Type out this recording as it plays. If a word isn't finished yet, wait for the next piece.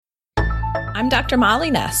I'm Dr.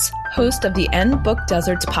 Molly Ness, host of the End Book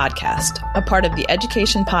Deserts podcast, a part of the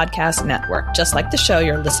Education Podcast Network, just like the show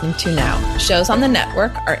you're listening to now. Shows on the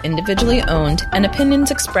network are individually owned, and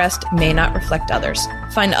opinions expressed may not reflect others.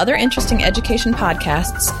 Find other interesting education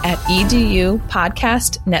podcasts at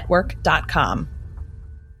edupodcastnetwork.com.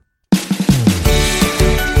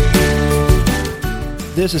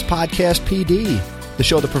 This is Podcast PD, the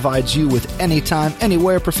show that provides you with anytime,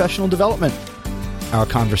 anywhere professional development. Our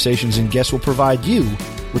conversations and guests will provide you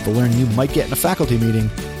with the learning you might get in a faculty meeting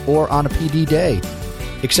or on a PD day.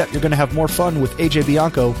 Except you're going to have more fun with AJ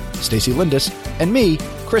Bianco, Stacy Lindis, and me,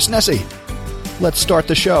 Chris Nessie. Let's start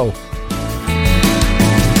the show.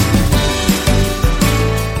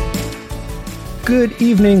 Good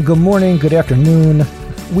evening, good morning, good afternoon.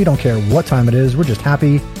 We don't care what time it is. We're just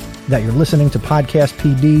happy that you're listening to Podcast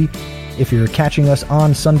PD. If you're catching us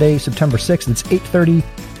on Sunday, September 6th, it's 8:30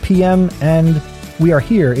 p.m. and we are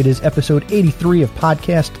here. It is episode 83 of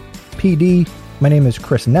Podcast PD. My name is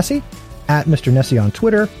Chris Nessie, at Mr. Nessie on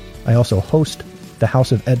Twitter. I also host the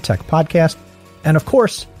House of EdTech podcast. And of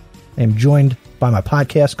course, I am joined by my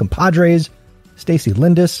podcast compadres, Stacy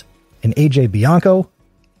Lindis and AJ Bianco.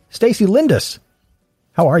 Stacy Lindis,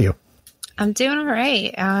 how are you? I'm doing all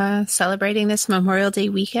right. Celebrating this Memorial Day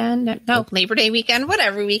weekend. No, Labor Day weekend,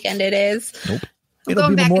 whatever weekend it is. Nope. It'll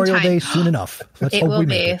be Memorial Day soon enough. It will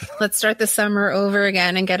be. Let's start the summer over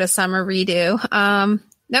again and get a summer redo.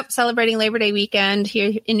 Celebrating Labor Day weekend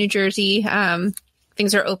here in New Jersey.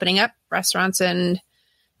 Things are opening up. Restaurants and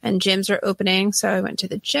gyms are opening. So I went to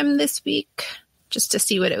the gym this week just to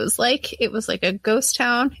see what it was like. It was like a ghost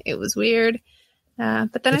town. It was weird.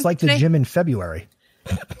 But then it's like the gym in February.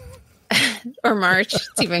 Or March.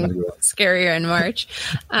 It's even scarier in March.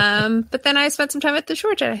 But then I spent some time at the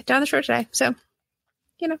shore today, down the shore today. So,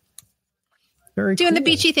 very doing cool. the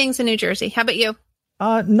beachy things in New Jersey. How about you?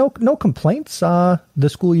 No complaints. The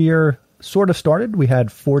school year sort of started. We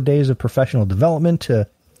had 4 days of professional development to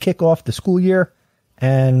kick off the school year,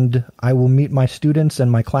 and I will meet my students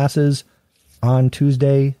and my classes on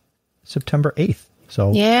Tuesday, September 8th.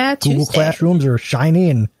 So yeah, Google Tuesday. Classrooms are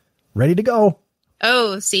shiny and ready to go.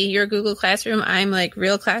 Oh, see, you're Google Classroom. I'm like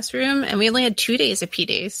Real Classroom, and we only had 2 days of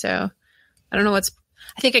PD. So I don't know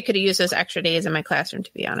I think I could have used those extra days in my classroom,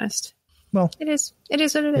 to be honest. Well, it is what it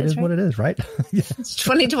is. It is right? what it is, right? Yeah. It's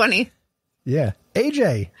 2020. Yeah.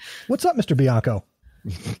 AJ, what's up, Mr. Bianco?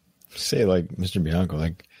 Say like Mr. Bianco.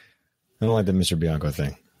 Like, I don't like the Mr. Bianco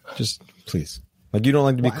thing. Just please. Like, you don't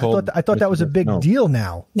like to be called. I thought that was a big deal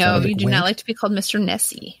now. No, you do not like to be called Mr.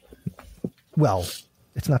 Nessie. Well,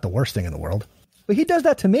 it's not the worst thing in the world. But he does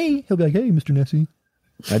that to me. He'll be like, hey, Mr. Nessie.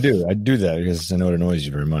 I do that because I know it annoys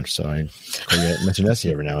you very much. So I call you Mr.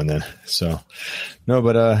 Nessie every now and then. So, no,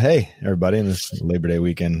 but hey, everybody, in this Labor Day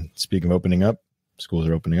weekend, speaking of opening up, schools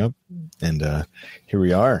are opening up. And here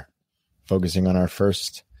we are, focusing on our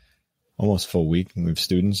first almost full week with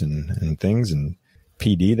students and things, and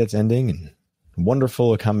PD that's ending, and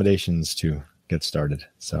wonderful accommodations to get started.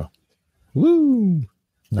 So, woo!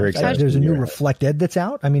 Very excited. There's a new Reflect Ed that's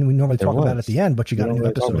out. I mean, we normally talk about it at the end, but you got a new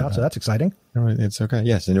episode out, so that's exciting. It's okay.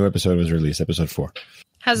 Yes, the new episode was released, episode 4.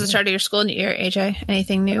 How's the start of your school year, AJ?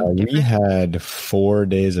 Anything new? We had 4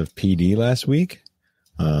 days of PD last week.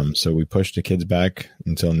 So we pushed the kids back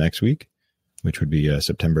until next week, which would be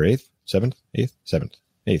September 8th, 7th, 8th, 7th,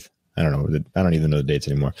 8th. I don't know. I don't even know the dates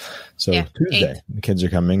anymore. So Tuesday, 8th. The kids are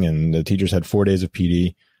coming, and the teachers had 4 days of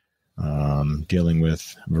PD. Dealing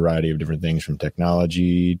with a variety of different things, from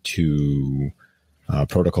technology to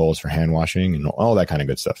protocols for hand washing and all that kind of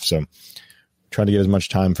good stuff. So trying to get as much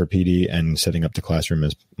time for PD and setting up the classroom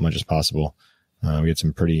as much as possible. We had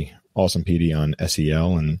some pretty awesome PD on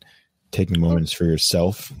SEL and taking moments for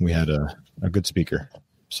yourself. We had a good speaker.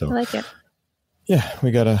 So I like it. Yeah, we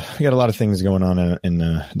got a lot of things going on in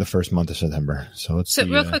the first month of September. So let's see.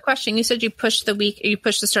 Real quick question: you said you pushed the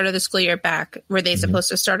start of the school year back. Were they supposed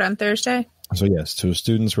to start on Thursday? So yes, so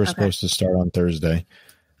students were supposed to start on Thursday,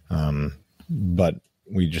 but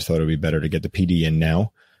we just thought it would be better to get the PD in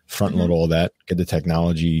now, front load all that, get the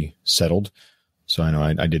technology settled. So I know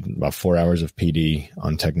I did about 4 hours of PD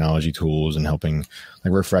on technology tools and helping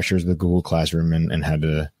like refreshers with Google Classroom and had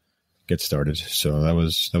to get started. So that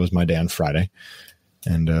was my day on Friday.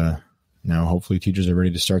 And now hopefully teachers are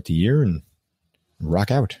ready to start the year and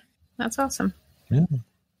rock out. That's awesome. Yeah.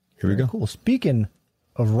 Here we go. Cool. Speaking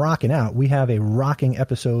of rocking out, we have a rocking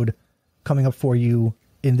episode coming up for you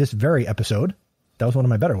in this very episode. That was one of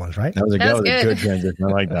my better ones, right? That was a good transition. I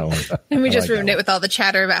like that one. And we just ruined it with all the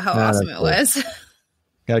chatter about how awesome it was.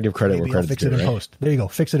 Got to give credit Maybe where I'll credit's fix it due, in right? post. There you go.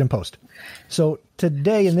 Fix it in post. So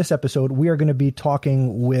today in this episode, we are going to be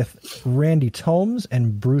talking with Randy Tomes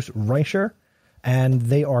and Bruce Reicher, and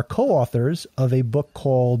they are co-authors of a book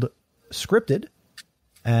called Scripted,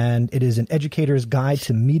 and it is an educator's guide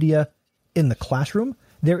to media in the classroom.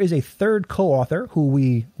 There is a third co-author who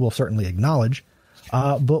we will certainly acknowledge,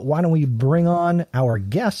 but why don't we bring on our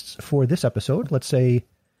guests for this episode? Let's say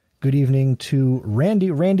good evening to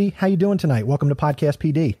Randy. Randy, how you doing tonight? Welcome to Podcast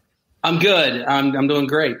PD. I'm good. I'm doing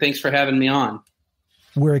great. Thanks for having me on.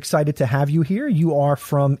 We're excited to have you here. You are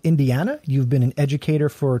from Indiana. You've been an educator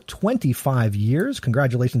for 25 years.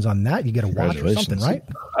 Congratulations on that. You get a watch or something, right?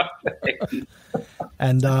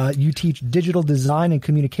 And you teach digital design and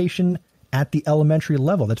communication at the elementary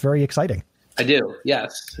level. That's very exciting. I do.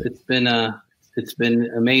 Yes, it's been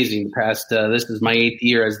amazing. The past this is my 8th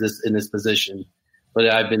year in this position, but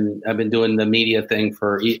I've been doing the media thing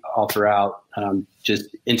for all throughout, just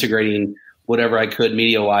integrating whatever I could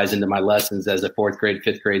media wise into my lessons as a 4th grade,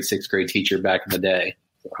 5th grade, 6th grade teacher back in the day.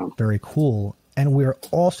 So. Very cool. And we're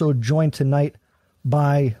also joined tonight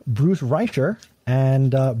by Bruce Reicher.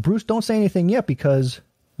 And Bruce, don't say anything yet because,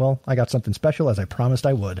 well, I got something special as I promised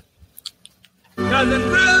I would. Cousin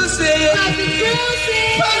Brucey! Cousin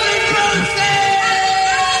Brucey! Cousin Brucey!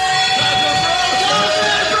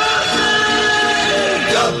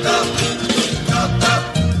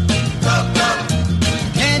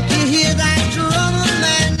 Can't you hear that drum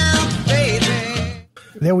now, baby?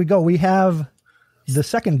 There we go. We have the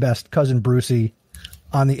second best Cousin Brucey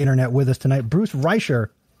on the internet with us tonight, Bruce Reicher.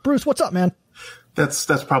 Bruce, what's up, man? That's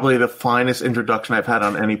probably the finest introduction I've had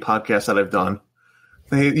on any podcast that I've done.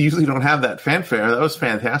 They usually don't have that fanfare. That was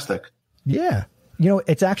fantastic. Yeah. You know,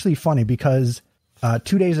 it's actually funny because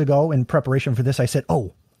 2 days ago in preparation for this, I said,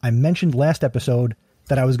 I mentioned last episode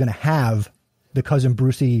that I was going to have the Cousin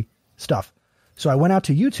Brucey stuff. So I went out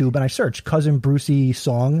to YouTube and I searched Cousin Brucey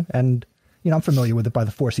song, and, I'm familiar with it by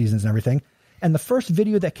the Four Seasons and everything. And the first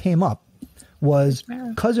video that came up was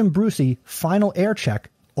Cousin Brucey final air check,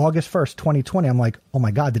 August 1st, 2020. I'm like, oh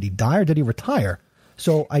my God, did he die or did he retire?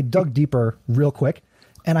 So I dug deeper real quick.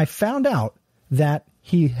 And I found out that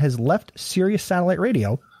he has left Sirius Satellite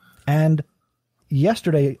Radio, and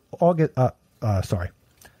yesterday, September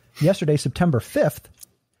 5th,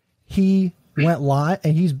 he went live,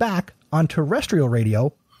 and he's back on terrestrial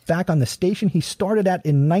radio, back on the station he started at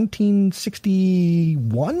in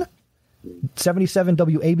 1961, 77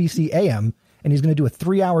 WABC AM, and he's going to do a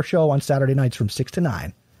 3-hour show on Saturday nights from 6 to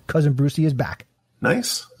 9. Cousin Brucey is back.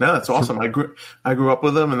 Nice. No, that's awesome. I grew up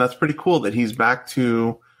with him, and that's pretty cool that he's back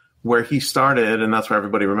to where he started, and that's where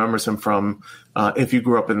everybody remembers him from. If you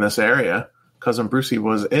grew up in this area, Cousin Brucey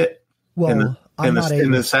was it. Well, in the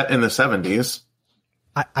 70s.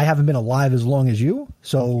 I haven't been alive as long as you,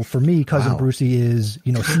 so for me, Cousin Brucey is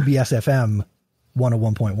CBS FM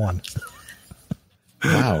 101.1.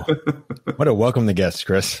 Wow. What a welcome the guests,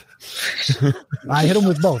 Chris. I hit him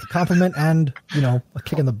with both compliment and a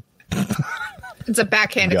kick in the. It's a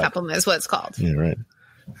backhanded compliment is what it's called. Yeah, right.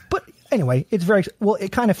 But anyway, it's very well.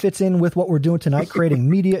 It kind of fits in with what we're doing tonight, creating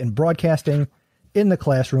media and broadcasting in the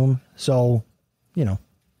classroom. So,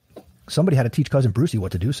 somebody had to teach Cousin Brucey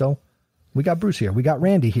what to do. So we got Bruce here. We got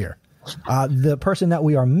Randy here. The person that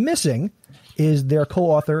we are missing is their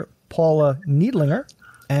co-author, Paula Needlinger,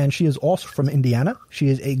 and she is also from Indiana. She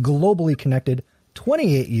is a globally connected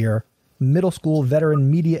 28-year middle school veteran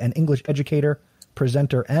media and English educator,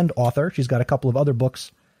 presenter, and author. She's got a couple of other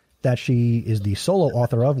books that she is the solo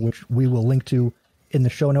author of, which we will link to in the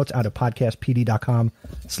show notes out at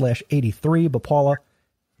podcastpd.com/83. But Paula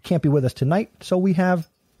can't be with us tonight, so we have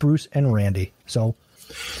Bruce and Randy. So,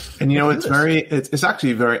 and it's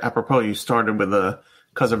actually very apropos. You started with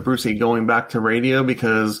Cousin Brucey going back to radio,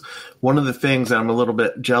 because one of the things that I'm a little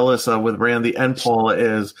bit jealous of with Randy and Paula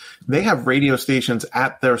is they have radio stations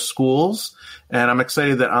at their schools. And I'm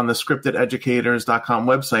excited that on the scriptededucators.com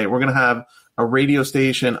website, we're going to have a radio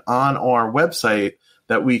station on our website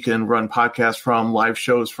that we can run podcasts from, live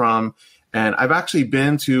shows from. And I've actually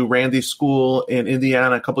been to Randy's school in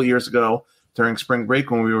Indiana a couple of years ago during spring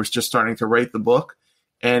break when we were just starting to write the book.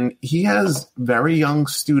 And he has very young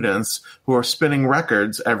students who are spinning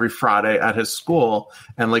records every Friday at his school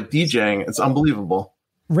and DJing. It's unbelievable.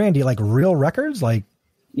 Randy, real records?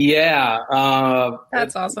 Yeah.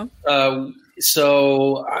 That's awesome.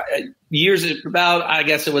 So I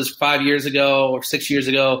guess it was 5 years ago or 6 years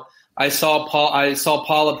ago, I saw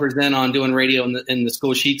Paula present on doing radio in the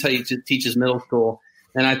school. She teaches middle school.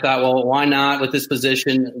 And I thought, well, why not with this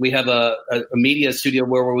position? We have a media studio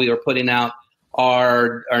where we are putting out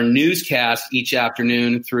our newscast each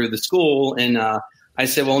afternoon through the school. And I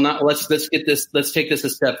said, well, let's take this a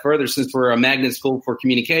step further. Since we're a magnet school for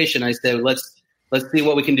communication, I said, let's see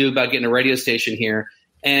what we can do about getting a radio station here.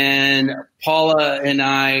 And Paula and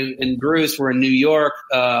I and Bruce were in New York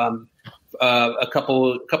a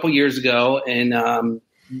couple years ago, and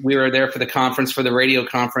we were there for the conference, for the radio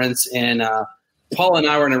conference. And Paula and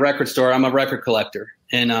I were in a record store. I'm a record collector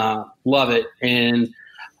and love it. And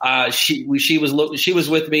she was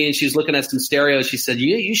with me, and she was looking at some stereos. She said,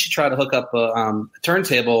 you should try to hook up a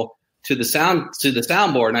turntable to the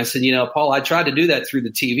soundboard. And I said, Paul, I tried to do that through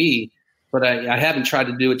the TV, but I haven't tried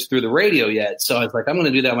to do it through the radio yet. So I was like, I'm going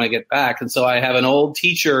to do that when I get back. And so I have an old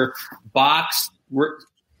teacher box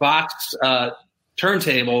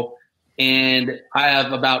turntable, and I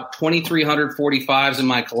have about 2,300 45s in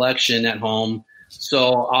my collection at home.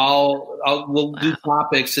 So we'll do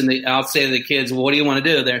topics, and I'll say to the kids, well, what do you want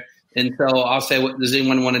to do there? And so I'll say, does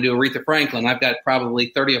anyone want to do Aretha Franklin? I've got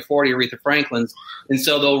probably 30 or 40 Aretha Franklins. And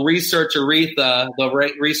so they'll research Aretha. They'll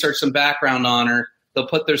research some background on her. They'll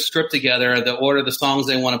put their script together. They'll order the songs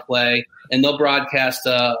they want to play, and they'll broadcast.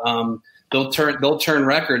 They'll turn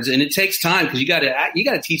records, and it takes time because you got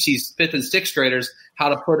to teach these 5th and 6th graders how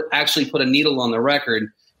to actually put a needle on the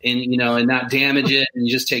record. And not damage it, and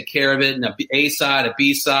you just take care of it. And A side, a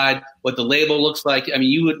B side, what the label looks like. I mean,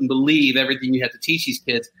 you wouldn't believe everything you have to teach these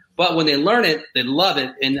kids. But when they learn it, they love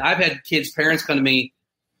it. And I've had parents come to me,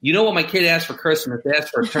 what my kid asked for Christmas? They asked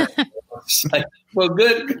for a turntable. It's like, well,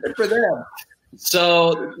 good for them.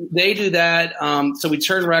 So they do that. So we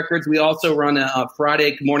turn records. We also run a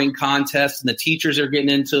Friday morning contest, and the teachers are getting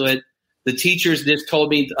into it. The teachers just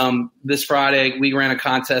told me this Friday we ran a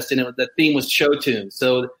contest, and the theme was show tunes.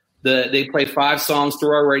 So they play 5 songs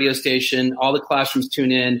through our radio station. All the classrooms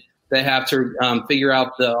tune in. They have to figure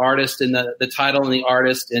out the artist and the title and the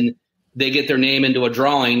artist, and they get their name into a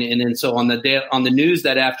drawing. And then so on the news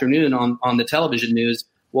that afternoon on the television news,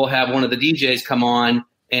 we'll have one of the DJs come on,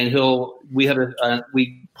 and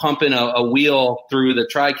we pump in a wheel through the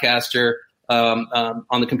TriCaster.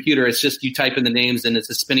 On the computer, it's just you type in the names, and it's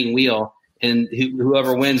a spinning wheel, and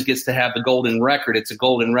whoever wins gets to have the golden record. It's a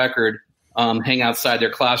golden record hang outside their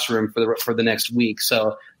classroom for the next week.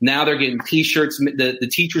 So now they're getting T-shirts. The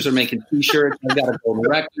teachers are making T-shirts. They've got a golden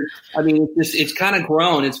record. I mean, it's kind of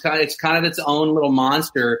grown. It's kind of its own little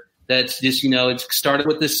monster. That's just it started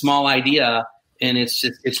with this small idea, and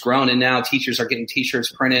it's grown. And now teachers are getting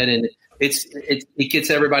T-shirts printed, and it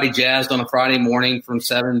gets everybody jazzed on a Friday morning from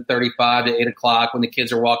 7:35 to 8 o'clock when the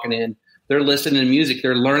kids are walking in. They're listening to music.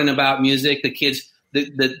 They're learning about music. The kids,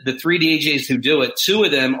 the 3 DJs who do it, 2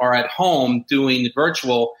 of them are at home doing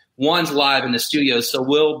virtual. One's live in the studio. So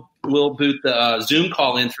we'll boot the Zoom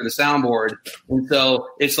call in for the soundboard. And so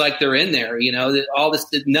it's like they're in there, all this,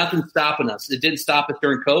 nothing's stopping us. It didn't stop us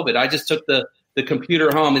during COVID. I just took the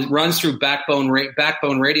computer home. It runs through Backbone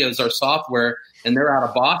Radio's our software, and they're out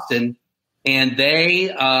of Boston. And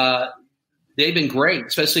they've been great,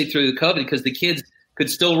 especially through the COVID, because the kids could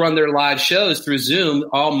still run their live shows through Zoom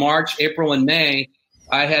all March, April, and May.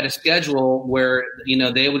 I had a schedule where,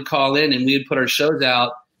 they would call in and we would put our shows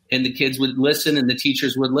out, and the kids would listen and the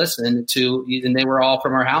teachers would listen to, and they were all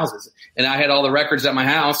from our houses. And I had all the records at my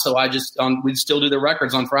house. So we'd still do the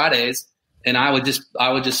records on Fridays, and I would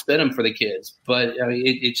just spin them for the kids. But I mean,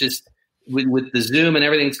 it just, with the Zoom and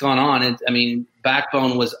everything that's gone on,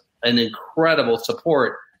 Backbone was an incredible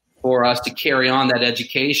support for us to carry on that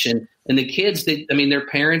education. And the kids, their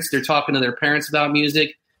parents, they're talking to their parents about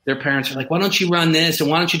music. Their parents are like, why don't you run this? And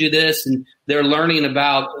why don't you do this? And they're learning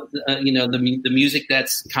about, the music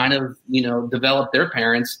that's kind of, developed their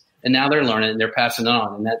parents. And now they're learning and they're passing it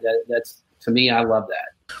on. And that's, to me, I love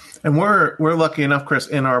that. And we're lucky enough, Chris,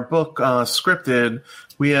 in our book, Scripted,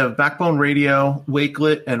 we have Backbone Radio,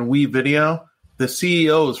 Wakelet, and We Video. The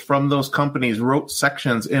CEOs from those companies wrote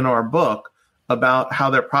sections in our book about how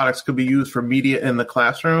their products could be used for media in the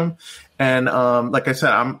classroom. And like I said,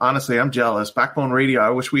 I'm jealous. Backbone Radio, I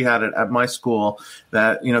wish we had it at my school,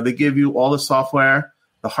 that, they give you all the software.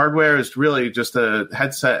 The hardware is really just a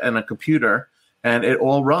headset and a computer, and it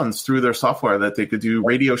all runs through their software that they could do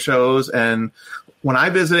radio shows. And when I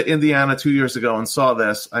visited Indiana 2 years ago and saw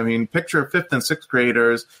this, picture 5th and 6th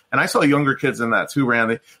graders, and I saw younger kids in that too,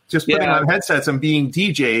 Randy, just putting on headsets and being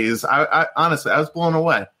DJs. I honestly, I was blown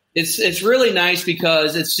away. It's really nice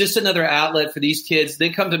because it's just another outlet for these kids. They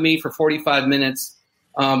come to me for 45 minutes.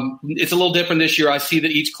 It's a little different this year. I see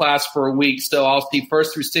each class for a week. So I'll see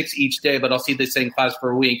 1st through 6th each day, but I'll see the same class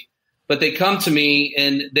for a week. But they come to me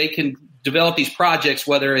and they can develop these projects,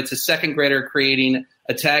 whether it's a 2nd grader creating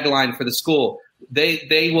a tagline for the school.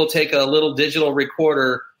 They will take a little digital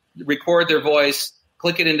recorder, record their voice,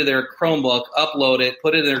 click it into their Chromebook, upload it,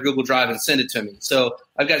 put it in their Google Drive, and send it to me. So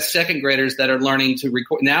I've got second graders that are learning to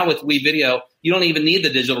record. Now with WeVideo, you don't even need the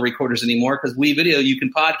digital recorders anymore because WeVideo you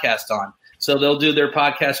can podcast on. So they'll do their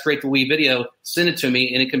podcast straight to WeVideo, send it to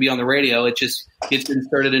me, and it can be on the radio. It just gets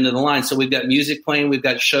inserted into the line. So we've got music playing, we've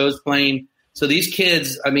got shows playing. So these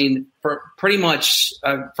kids, I mean, for pretty much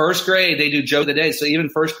first grade, they do joke of the day. So even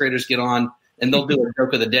first graders get on and they'll do a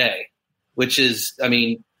joke of the day, which is, I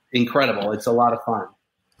mean, incredible. It's a lot of fun.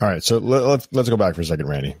 All right, so let's go back for a second,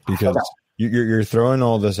 Randy, because you're throwing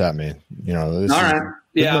all this at me. You know, this all right,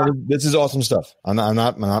 yeah, this is awesome stuff. I'm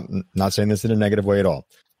not saying this in a negative way at all.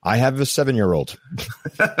 I have a 7-year-old.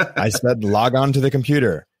 I said, log on to the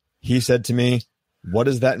computer. He said to me, what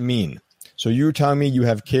does that mean? So you're telling me you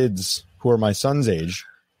have kids who are my son's age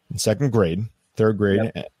in second grade, third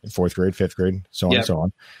grade, fourth grade, fifth grade, so on and so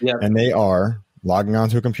on. Yep. And they are logging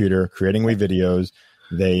onto a computer, creating videos.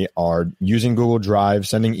 They are using Google Drive,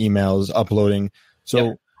 sending emails, uploading.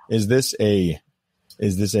 So is this a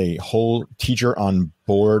whole teacher on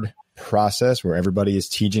board process where everybody is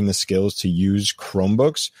teaching the skills to use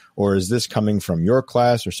Chromebooks, or is this coming from your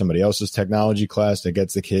class or somebody else's technology class that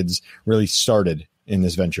gets the kids really started in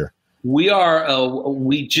this venture?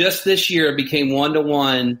 We just this year became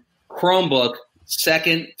 1-to-1 Chromebook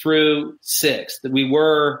 2nd through 6th. We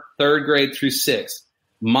were 3rd grade through 6th.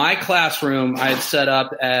 My classroom I had set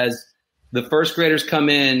up as the first graders come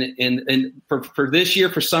in, and for this year,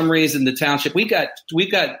 for some reason, the township, we've got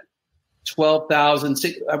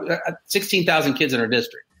 16,000 kids in our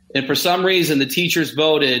district. And for some reason, the teachers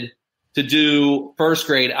voted to do first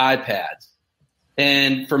grade iPads.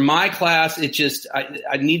 And for my class, it just,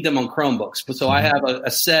 I need them on Chromebooks. So I have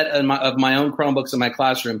a set of my own Chromebooks in my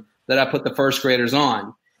classroom that I put the first graders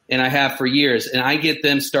on, and I have for years. And I get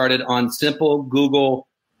them started on simple Google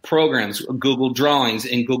programs, Google Drawings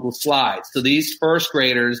and Google Slides. So these first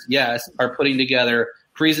graders, yes, are putting together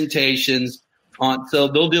presentations on, so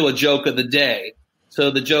they'll do a joke of the day. So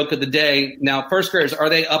the joke of the day, now first graders, are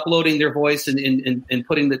they uploading their voice and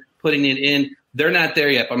putting it in? They're not there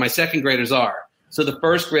yet, but my second graders are. So the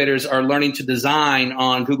first graders are learning to design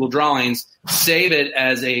on Google Drawings, save it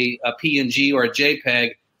as a PNG or a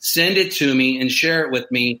JPEG, send it to me and share it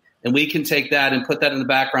with me, and we can take that and put that in the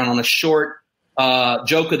background on a short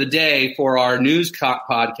joke of the day for our news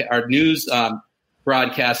podcast, our news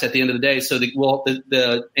broadcast at the end of the day. So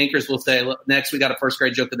the anchors will say, look, next we got a first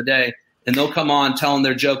grade joke of the day, and they'll come on telling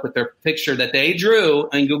their joke with their picture that they drew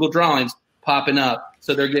in Google Drawings popping up.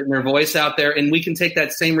 So they're getting their voice out there, and we can take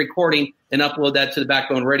that same recording and upload that to the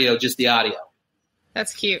Backbone Radio, just the audio.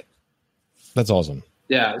 That's cute. That's awesome.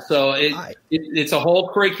 Yeah. So it's a whole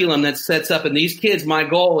curriculum that sets up, and these kids, my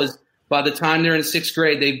goal is by the time they're in 6th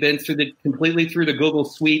grade, they've been completely through the Google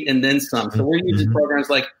Suite and then some. So we're using programs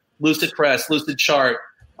like LucidPress, LucidChart.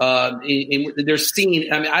 They're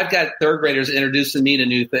seeing. I mean, I've got 3rd graders introducing me to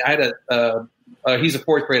new things. I had he's a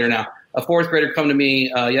 4th grader now. A 4th grader come to me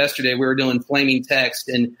yesterday. We were doing flaming text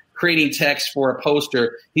and creating text for a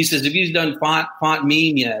poster. He says, have you done font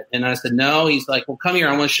meme yet? And I said, no. He's like, well, come here.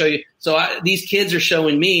 I want to show you. So these kids are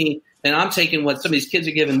showing me, and I'm taking what some of these kids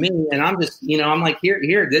are giving me, and I'm just, I'm like,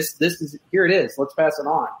 here, this is, here it is. Let's pass it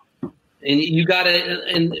on. And you got to,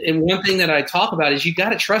 and one thing that I talk about is you got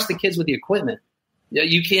to trust the kids with the equipment.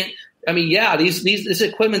 You can't, this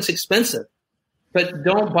equipment's expensive, but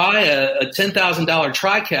don't buy a $10,000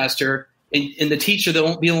 TriCaster and the teacher that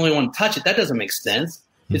won't be the only one to touch it. That doesn't make sense.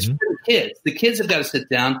 It's for the kids. The kids have got to sit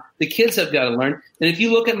down. The kids have got to learn. And if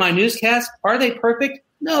you look at my newscasts, are they perfect?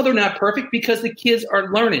 No, they're not perfect because the kids are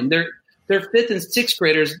learning. They're 5th and 6th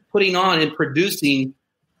graders putting on and producing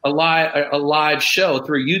a live show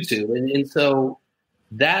through YouTube. And so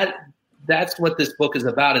that's what this book is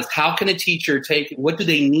about, is how can a teacher take, what do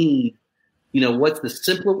they need? What's the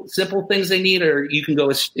simple things they need, or you can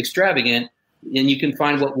go extravagant and you can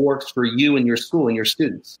find what works for you and your school and your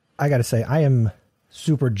students. I got to say, I am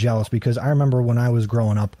super jealous because I remember when I was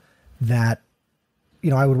growing up that,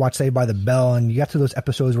 I would watch Saved by the Bell, and you got to those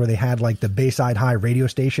episodes where they had like the Bayside High radio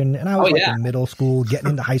station, and I was in middle school, getting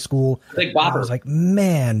into high school. Big Bopper. I was like,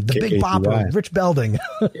 man, the Big Bopper, Rich Belding.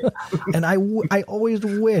 And I always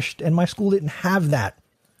wished, and my school didn't have that.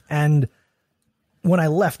 And when I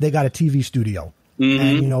left, they got a TV studio.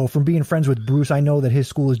 Mm-hmm. And, from being friends with Bruce, I know that his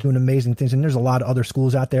school is doing amazing things. And there's a lot of other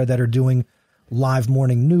schools out there that are doing live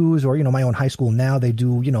morning news, or, my own high school now, they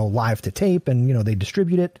do, live to tape, and, they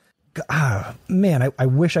distribute it. Man, I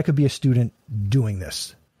wish I could be a student doing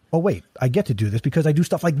this. Oh, wait, I get to do this because I do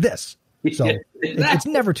stuff like this. So it's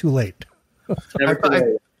never too late.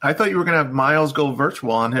 I thought you were going to have Miles go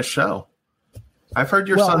virtual on his show. I've heard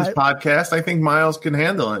your son's podcast. I think Miles can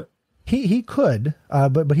handle it. He could,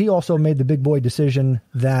 but he also made the big boy decision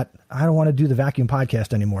that I don't want to do the vacuum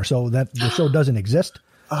podcast anymore. So that the show doesn't exist.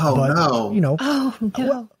 Oh, but, no. You know, Oh,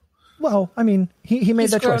 no. well, I mean, he made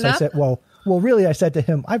He's that choice. grown I said, well, really, I said to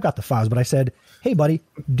him, I've got the files, but I said, hey, buddy,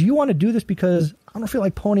 do you want to do this? Because I don't feel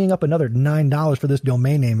like ponying up another $9 for this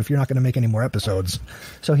domain name if you're not going to make any more episodes.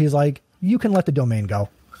 So he's like, you can let the domain go.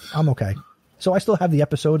 I'm okay. So I still have the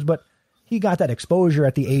episodes, but he got that exposure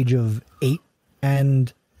at the age of 8.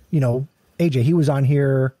 And, you know, AJ, he was on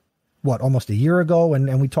here, almost a year ago,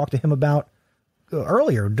 and we talked to him about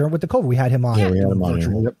earlier with the COVID. We had him on. Yeah, we had him on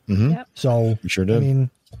virtual. here. Yep. Mm-hmm. Yep. So We sure did.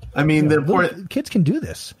 I mean, the important little kids can do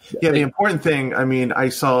this. Yeah, the important thing, I mean, I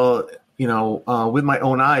saw, with my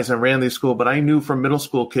own eyes, I ran these school, but I knew from middle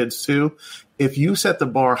school kids too, if you set the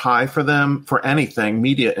bar high for them for anything,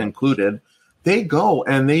 media included, they go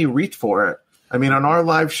and they reach for it. I mean, on our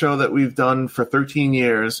live show that we've done for 13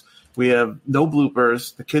 years, we have no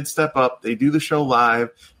bloopers. The kids step up, they do the show live,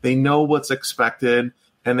 they know what's expected,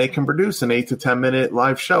 and they can produce an 8 to 10 minute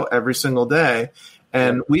live show every single day.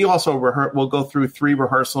 And we also we'll go through 3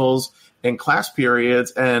 rehearsals in class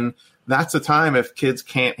periods. And that's the time if kids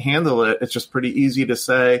can't handle it, it's just pretty easy to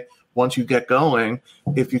say, once you get going,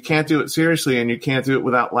 if you can't do it seriously and you can't do it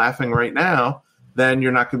without laughing right now, then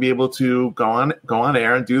you're not going to be able to go on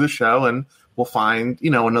air and do the show, and we'll find,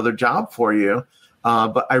 another job for you.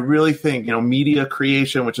 But I really think, media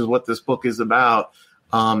creation, which is what this book is about,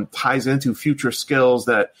 ties into future skills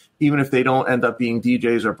that even if they don't end up being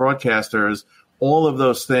DJs or broadcasters, all of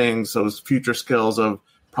those things, those future skills of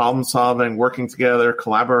problem solving, working together,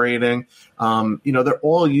 collaborating, they're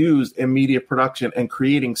all used in media production and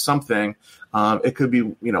creating something. It could be,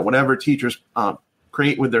 whatever teachers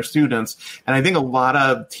create with their students. And I think a lot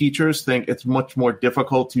of teachers think it's much more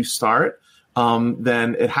difficult to start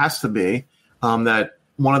than it has to be. That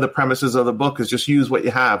one of the premises of the book is just use what you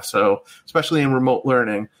have. So especially in remote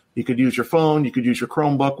learning, you could use your phone, you could use your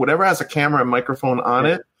Chromebook, whatever has a camera and microphone on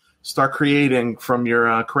it. Start creating from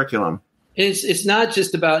your curriculum. It's not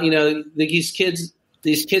just about, these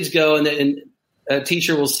kids go and a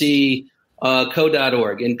teacher will see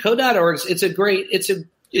code.org, and code.org, it's a great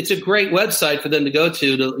website for them to go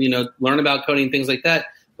to learn about coding and things like that.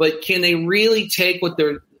 But can they really take what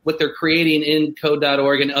they're creating in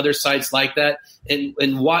code.org and other sites like that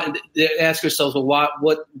and why, they ask yourselves, well,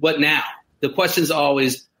 what now? The question is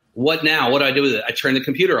always, what now? What do I do with it? I turn the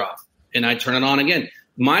computer off and I turn it on again.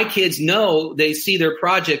 My kids know, they see their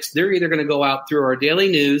projects. They're either going to go out through our daily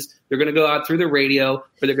news, they're going to go out through the radio, or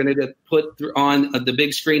they're going to put on the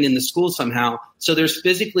big screen in the school somehow. So they're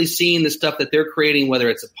physically seeing the stuff that they're creating, whether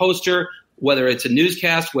it's a poster, whether it's a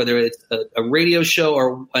newscast, whether it's a radio show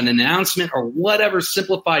or an announcement or whatever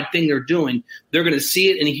simplified thing they're doing. They're going to see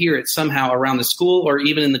it and hear it somehow around the school or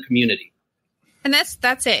even in the community. And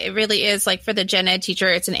that's it. It really is, like, for the gen ed teacher,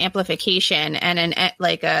 it's an amplification and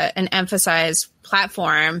an emphasized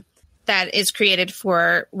platform that is created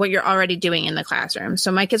for what you're already doing in the classroom.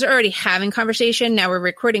 So my kids are already having conversation. Now we're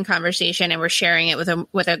recording conversation and we're sharing it with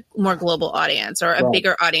a more global audience, or a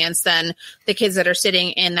bigger audience than the kids that are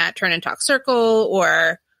sitting in that turn and talk circle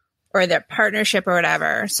or their partnership or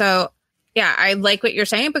whatever. So yeah, I like what you're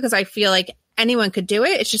saying, because I feel like anyone could do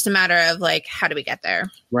it. It's just a matter of, like, how do we get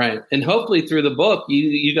there? Right. And hopefully through the book,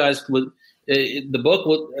 you guys would, the book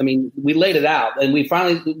will, I mean, we laid it out, and we've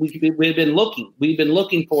been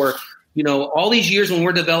looking for, all these years when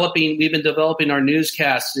we've been developing our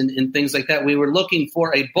newscasts and things like that. We were looking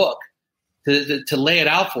for a book to lay it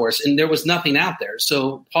out for us, and there was nothing out there.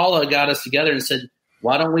 So Paula got us together and said,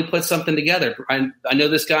 why don't we put something together? I know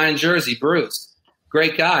this guy in Jersey, Bruce.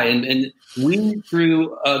 Great guy. And we,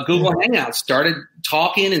 through Google Hangouts, started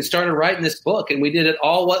talking and started writing this book. And we did it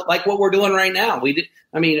all like what we're doing right now. We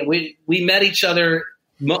met each other.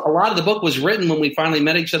 A lot of the book was written when we finally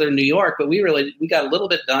met each other in New York, but we got a little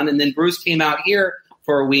bit done. And then Bruce came out here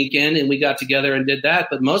for a weekend and we got together and did that.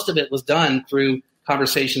 But most of it was done through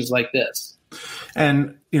conversations like this.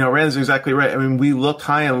 And, Rand's exactly right. I mean, we looked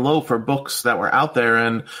high and low for books that were out there,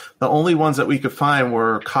 and the only ones that we could find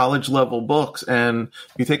were college level books. And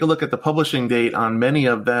you take a look at the publishing date on many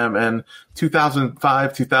of them, and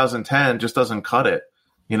 2005, 2010 just doesn't cut it.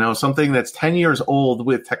 Something that's 10 years old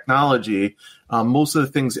with technology, most of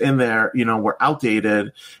the things in there, were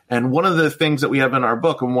outdated. And one of the things that we have in our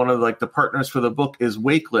book, and one of the partners for the book, is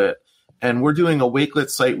Wakelet. And we're doing a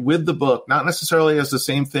Wakelet site with the book, not necessarily as the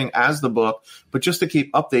same thing as the book, but just to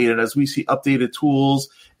keep updated as we see updated tools.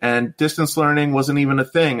 And distance learning wasn't even a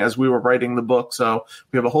thing as we were writing the book. So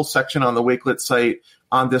we have a whole section on the Wakelet site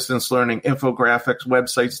on distance learning, infographics,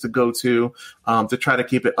 websites to go to try to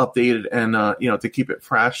keep it updated and, to keep it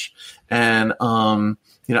fresh. And,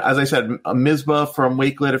 as I said, Mizbah from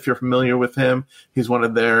Wakelet, if you're familiar with him, he's one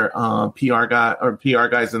of their PR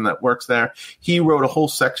guys that works there. He wrote a whole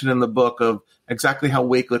section in the book of exactly how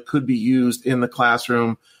Wakelet could be used in the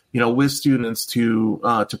classroom, with students to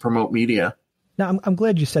promote media. Now, I'm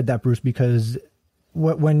glad you said that, Bruce, because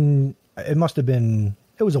when it must have been,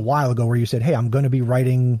 it was a while ago where you said, hey, I'm going to be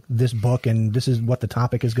writing this book and this is what the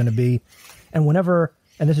topic is going to be. And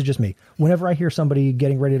and this is just me, whenever I hear somebody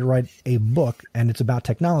getting ready to write a book and it's about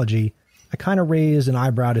technology, I kind of raise an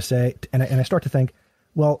eyebrow to say, and I start to think,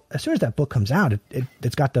 well, as soon as that book comes out,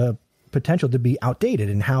 it's got the potential to be outdated.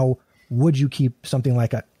 And how would you keep something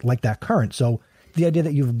like that current? So the idea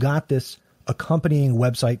that you've got this accompanying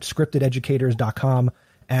website, scriptededucators.com,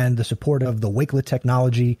 and the support of the Wakelet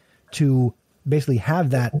technology to basically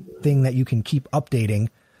have that thing that you can keep updating,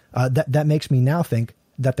 that makes me now think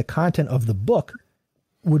that the content of the book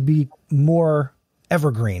would be more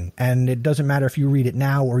evergreen. And it doesn't matter if you read it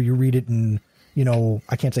now or you read it in,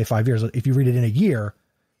 I can't say 5 years. If you read it in a year,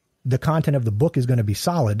 the content of the book is going to be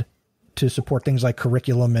solid to support things like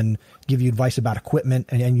curriculum and give you advice about equipment.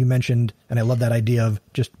 And you mentioned, and I love that idea of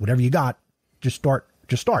just whatever you got, just start.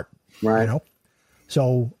 Right.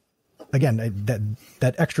 So again,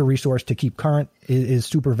 that extra resource to keep current is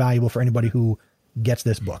super valuable for anybody who gets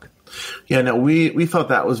this book. Yeah, no, we thought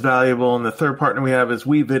that was valuable. And the third partner we have is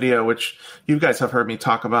WeVideo, which you guys have heard me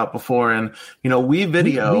talk about before. And,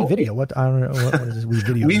 WeVideo. WeVideo, what? I don't know. What is this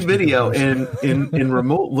WeVideo? WeVideo in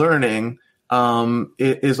remote learning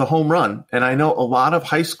is a home run. And I know a lot of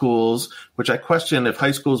high schools, which I question if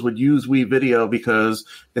high schools would use WeVideo because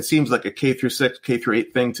it seems like a K through 6, K through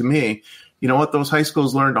 8 thing to me. You know what? Those high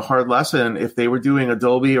schools learned a hard lesson if they were doing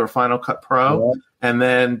Adobe or Final Cut Pro, and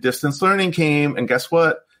then distance learning came, and guess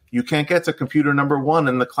what? You can't get to computer number 1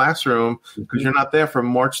 in the classroom because you're not there from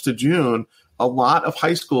March to June. A lot of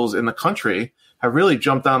high schools in the country have really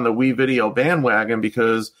jumped on the WeVideo bandwagon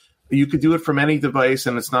because you could do it from any device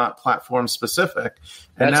and it's not platform specific.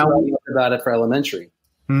 And That's now what I love about it for elementary.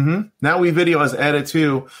 Mm-hmm. Now WeVideo has added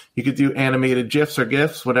too. You could do animated GIFs or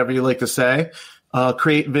GIFs, whatever you like to say.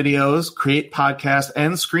 Create videos, create podcasts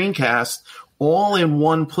and screencasts all in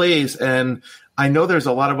one place. And I know there's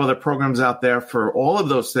a lot of other programs out there for all of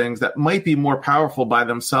those things that might be more powerful by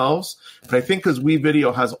themselves. But I think because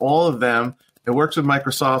WeVideo has all of them, it works with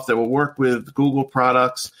Microsoft, it will work with Google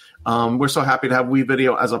products. We're so happy to have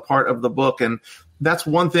WeVideo as a part of the book. And that's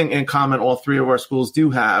one thing in common all three of our schools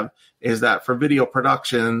do have, is that for video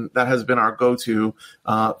production, that has been our go-to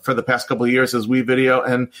for the past couple of years is WeVideo.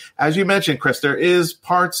 And as you mentioned, Chris, there is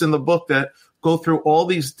parts in the book that go through all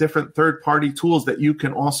these different third-party tools that you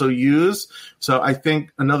can also use. So I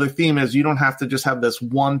think another theme is you don't have to just have this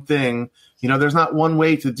one thing. There's not one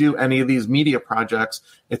way to do any of these media projects.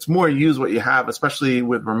 It's more use what you have, especially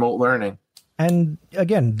with remote learning. And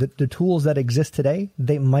again, the tools that exist today,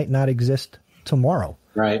 they might not exist tomorrow.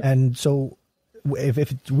 Right. And so if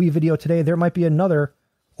it's WeVideo today, there might be another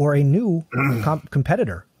or a new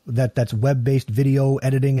competitor that's web-based video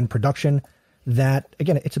editing and production that,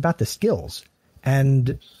 again, it's about the skills.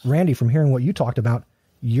 And Randy, from hearing what you talked about,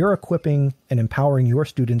 you're equipping and empowering your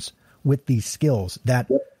students with these skills that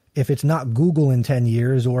if it's not Google in 10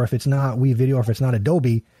 years, or if it's not WeVideo, or if it's not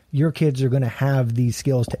Adobe, your kids are going to have these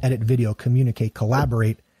skills to edit video, communicate,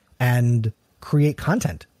 collaborate, and create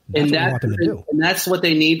content. That's what we want them to do. And that's what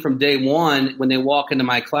they need from day one when they walk into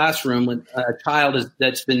my classroom. When a child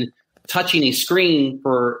that's been touching a screen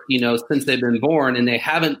for, since they've been born, and they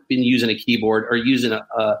haven't been using a keyboard or using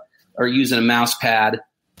a mouse pad,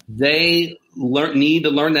 they need to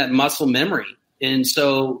learn that muscle memory. And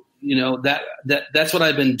so, that's what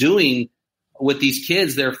I've been doing with these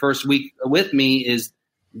kids. Their first week with me is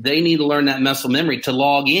they need to learn that muscle memory to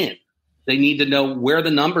log in. They need to know where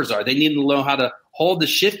the numbers are. They need to know how to hold the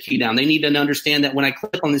shift key down. They need to understand that when I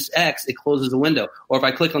click on this X, it closes a window. Or if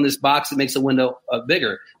I click on this box, it makes a window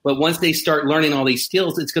bigger. But once they start learning all these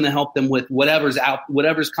skills, it's going to help them with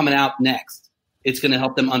whatever's coming out next. It's going to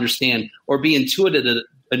help them understand or be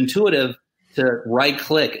intuitive to right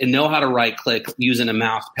click and know how to right click using a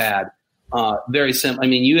mouse pad. Very simple. I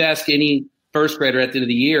mean, you ask any first grader at the end of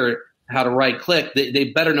the year how to right click,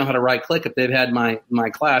 they better know how to right click if they've had my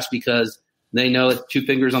class, because they know it's 2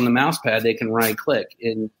 fingers on the mouse pad, they can right click.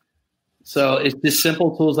 And so it's just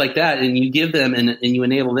simple tools like that. And you give them and you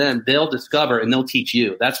enable them, they'll discover and they'll teach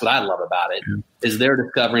you. That's what I love about it, is they're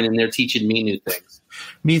discovering and they're teaching me new things.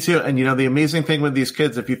 Me too. And the amazing thing with these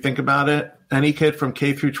kids, if you think about it, any kid from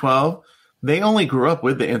K through 12, they only grew up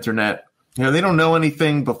with the internet. They don't know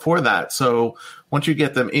anything before that. So once you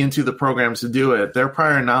get them into the programs to do it, their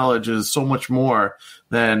prior knowledge is so much more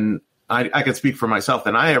than I can speak for myself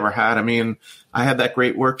than I ever had. I mean, I had that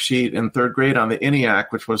great worksheet in third grade on the ENIAC,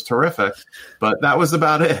 which was terrific, but that was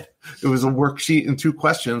about it. It was a worksheet and 2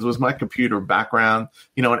 questions was my computer background,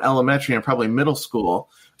 in elementary and probably middle school.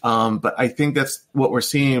 But I think that's what we're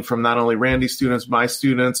seeing from not only Randy's students, my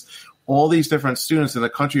students, all these different students in the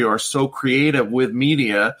country are so creative with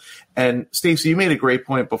media. And Stacey, you made a great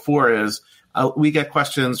point before is we get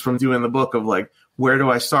questions from doing the book of like, where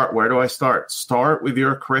do I start? Where do I start? Start with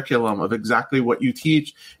your curriculum of exactly what you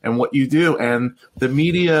teach and what you do. And the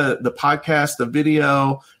media, the podcast, the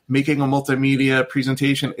video, making a multimedia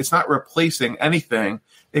presentation, it's not replacing anything.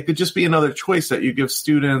 It could just be another choice that you give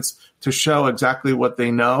students to show exactly what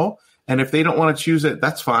they know. And if they don't want to choose it,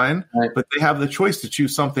 that's fine. Right. But they have the choice to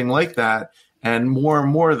choose something like that. And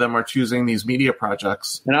more of them are choosing these media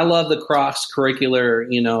projects. And I love the cross-curricular,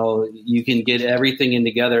 you can get everything in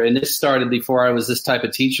together. And this started before I was this type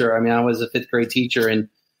of teacher. I mean, I was a 5th grade teacher, and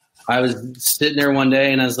I was sitting there one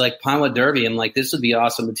day and I was like, Pinewood Derby. I'm like, this would be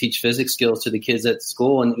awesome to teach physics skills to the kids at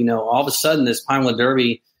school. And, all of a sudden this Pinewood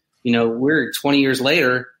Derby, we're 20 years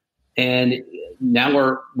later, and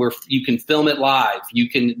now you can film it live. You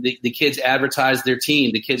can, the kids advertise their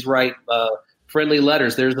team. The kids write, friendly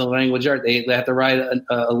letters. There's the language art. They have to write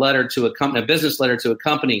a letter to a company, a business letter to a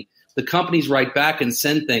company. The companies write back and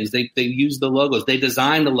send things. They use the logos. They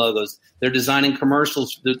design the logos. They're designing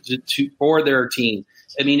commercials for their team.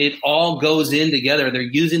 I mean, it all goes in together. They're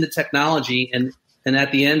using the technology, and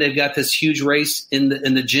at the end, they've got this huge race in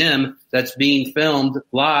the gym that's being filmed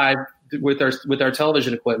live with our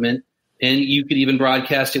television equipment, and you could even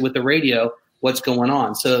broadcast it with the radio. What's going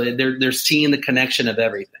on? So they're seeing the connection of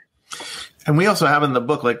everything. And we also have in the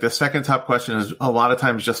book, like the second top question is a lot of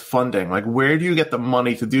times just funding. Like, where do you get the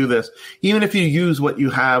money to do this? Even if you use what you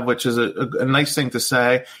have, which is a nice thing to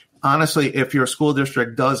say. Honestly, if your school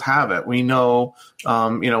district does have it, we know,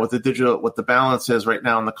 with the digital, what the balance is right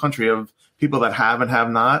now in the country of people that have and have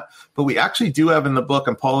not. But we actually do have in the book,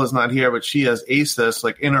 and Paula's not here, but she has aced this,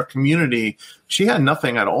 like in her community, she had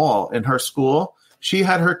nothing at all in her school. She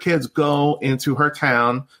had her kids go into her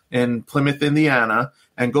town in Plymouth, Indiana,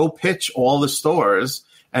 and go pitch all the stores.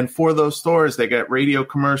 And for those stores, they get radio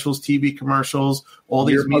commercials, TV commercials, all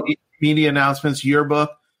these media announcements,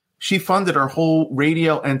 yearbook. She funded her whole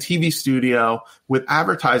radio and TV studio with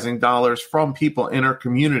advertising dollars from people in her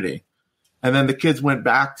community. And then the kids went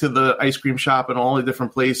back to the ice cream shop and all the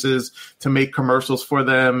different places to make commercials for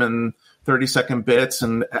them and 30-second bits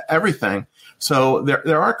and everything. So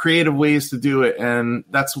there are creative ways to do it. And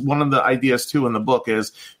that's one of the ideas, too, in the book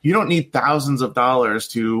is you don't need thousands of dollars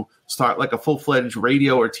to start like a full-fledged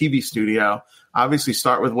radio or TV studio. Obviously,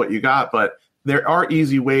 start with what you got. But there are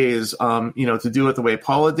easy ways, to do it the way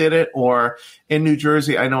Paula did it. Or in New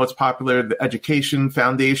Jersey, I know it's popular, the education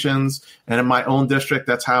foundations. And in my own district,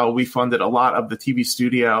 that's how we funded a lot of the TV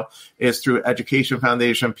studio is through Education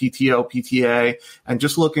Foundation, PTO, PTA, and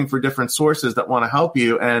just looking for different sources that want to help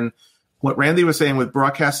you. And what Randy was saying with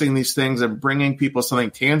broadcasting these things and bringing people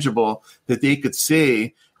something tangible that they could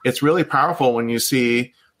see, it's really powerful when you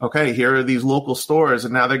see, okay, here are these local stores,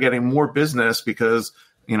 and now they're getting more business because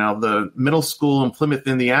the middle school in Plymouth,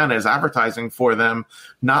 Indiana is advertising for them,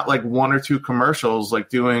 not like 1 or 2 commercials, like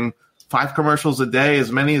doing 5 commercials a day,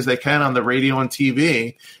 as many as they can on the radio and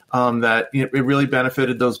TV, that it really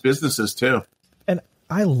benefited those businesses too. And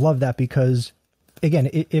I love that because, again,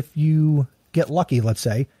 if you get lucky, let's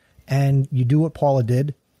say, and you do what Paula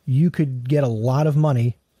did, you could get a lot of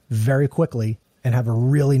money very quickly and have a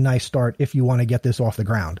really nice start if you want to get this off the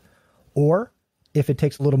ground. Or if it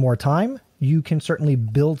takes a little more time, you can certainly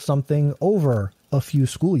build something over a few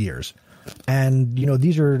school years. And,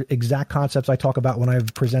 these are exact concepts I talk about when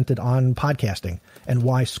I've presented on podcasting and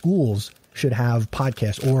why schools should have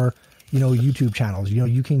podcasts or, YouTube channels.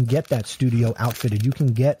 You can get that studio outfitted. You can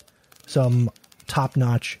get some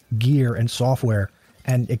top-notch gear and software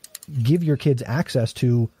and give your kids access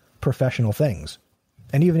to professional things.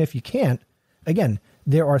 And even if you can't, again,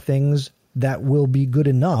 there are things that will be good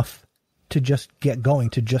enough to just get going,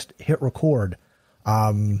 to just hit record.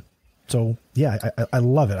 So yeah, I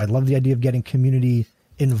love it. I love the idea of getting community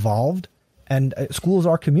involved, and schools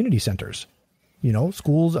are community centers.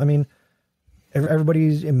 Schools, I mean,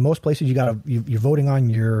 everybody's in most places, you're voting on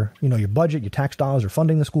your budget, your tax dollars are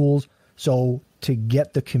funding the schools. So to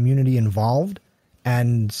get the community involved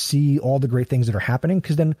and see all the great things that are happening,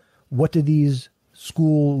 because then what do these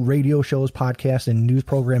school radio shows, podcasts, and news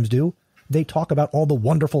programs do? They talk about all the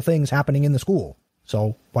wonderful things happening in the school.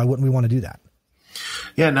 So why wouldn't we want to do that?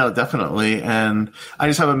 Yeah, no, definitely. And I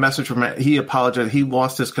just have a message from him. He apologized. He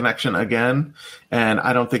lost his connection again, and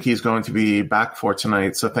I don't think he's going to be back for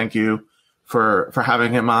tonight. So thank you for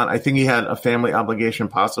having him on. I think he had a family obligation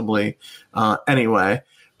possibly anyway,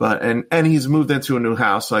 but and he's moved into a new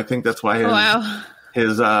house. So I think that's why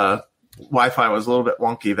his Wi-Fi was a little bit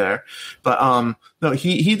wonky there. But no,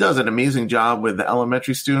 he does an amazing job with the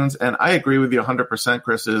elementary students. And I agree with you 100%,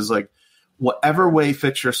 Chris, is like whatever way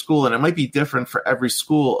fits your school. And it might be different for every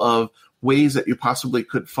school of ways that you possibly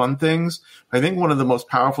could fund things. I think one of the most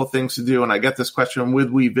powerful things to do, and I get this question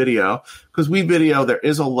with WeVideo, because WeVideo, there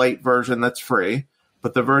is a light version that's free,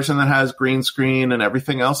 but the version that has green screen and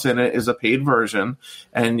everything else in it is a paid version.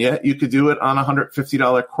 And yet you could do it on a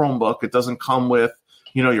 $150 Chromebook. It doesn't come with,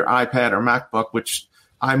 your iPad or MacBook, which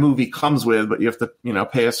iMovie comes with, but you have to,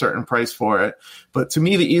 pay a certain price for it. But to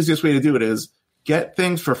me, the easiest way to do it is get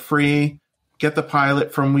things for free, get the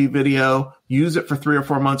pilot from WeVideo, use it for 3 or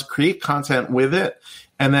 4 months, create content with it,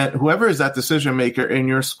 and then whoever is that decision maker in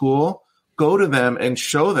your school, go to them and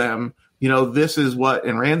show them, this is what,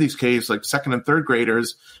 in Randy's case, like 2nd and 3rd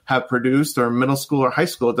graders have produced, or middle school or high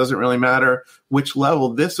school. It doesn't really matter which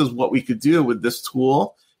level. This is what we could do with this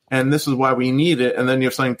tool, and this is why we need it. And then you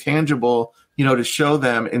have something tangible, to show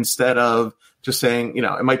them, instead of just saying,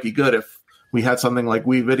 it might be good if we had something like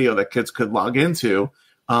WeVideo that kids could log into,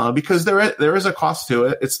 because there is a cost to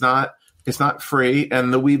it. It's not free.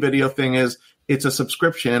 And the WeVideo thing is, it's a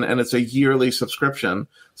subscription, and it's a yearly subscription.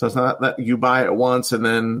 So it's not that you buy it once and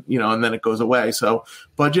then, and then it goes away. So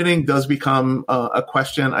budgeting does become a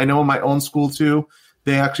question. I know in my own school too,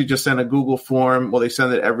 they actually just send a Google form. Well, they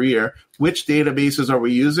send it every year. Which databases are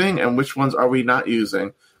we using and which ones are we not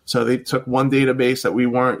using? So they took one database that we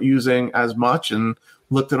weren't using as much and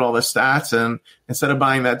looked at all the stats. And instead of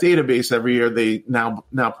buying that database every year, they now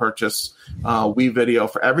purchase WeVideo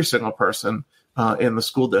for every single person in the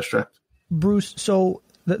school district. Bruce, so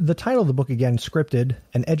the title of the book, again, Scripted,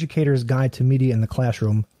 An Educator's Guide to Media in the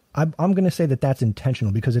Classroom, I'm going to say that that's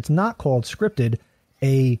intentional, because it's not called Scripted,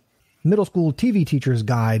 a middle school TV teacher's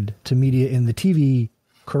guide to media in the TV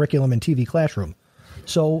curriculum and TV classroom.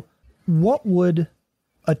 So what would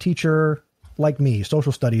a teacher like me,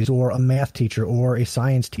 social studies, or a math teacher or a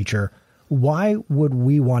science teacher, why would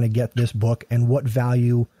we want to get this book, and what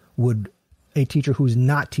value would a teacher who's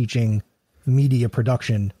not teaching media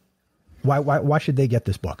production, why should they get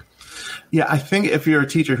this book? Yeah, I think if you're a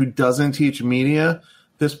teacher who doesn't teach media,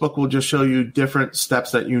 this book will just show you different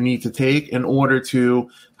steps that you need to take in order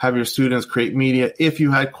to have your students create media. If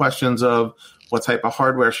you had questions of what type of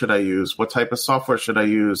hardware should I use, what type of software should I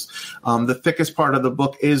use, the thickest part of the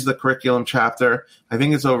book is the curriculum chapter. I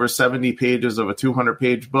think it's over 70 pages of a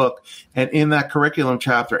 200-page book. And in that curriculum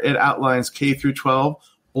chapter, it outlines K through 12,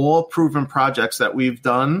 all proven projects that we've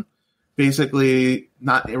done, basically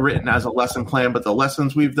not written as a lesson plan, but the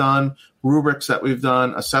lessons we've done, rubrics that we've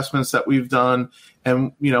done, assessments that we've done.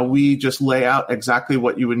 And, we just lay out exactly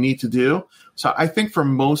what you would need to do. So I think for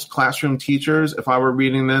most classroom teachers, if I were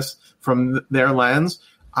reading this from their lens,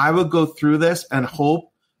 I would go through this and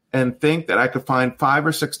hope and think that I could find 5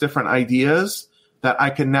 or 6 different ideas that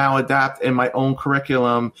I can now adapt in my own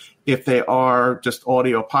curriculum, if they are just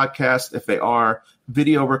audio podcasts, if they are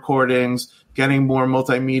video recordings, getting more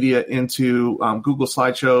multimedia into Google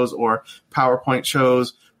Slideshows or PowerPoint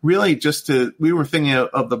shows. Really we were thinking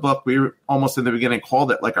of the book, we were almost in the beginning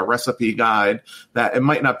called it like a recipe guide, that it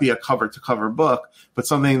might not be a cover to cover book, but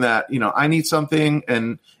something that, I need something,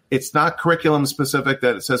 and it's not curriculum specific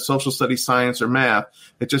that it says social studies, science, or math.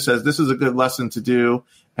 It just says this is a good lesson to do,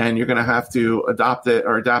 and you're going to have to adopt it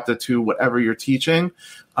or adapt it to whatever you're teaching.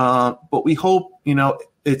 But we hope,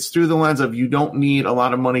 it's through the lens of you don't need a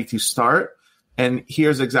lot of money to start, and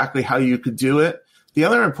here's exactly how you could do it. The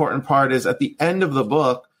other important part is at the end of the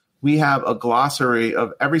book, we have a glossary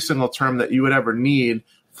of every single term that you would ever need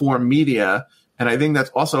for media. And I think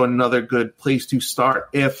that's also another good place to start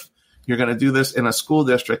if you're going to do this in a school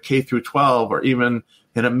district, K through 12, or even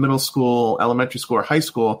in a middle school, elementary school, or high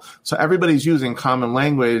school. So everybody's using common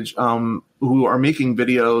language who are making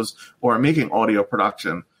videos or making audio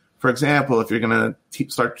production. For example, if you're going to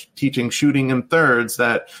start teaching shooting in thirds,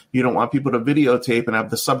 that you don't want people to videotape and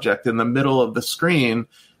have the subject in the middle of the screen,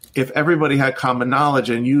 if everybody had common knowledge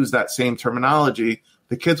and used that same terminology,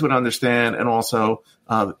 the kids would understand, and also,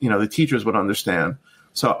 the teachers would understand.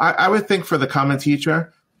 So I would think for the common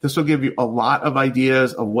teacher, this will give you a lot of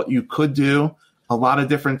ideas of what you could do, a lot of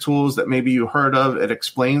different tools that maybe you heard of. It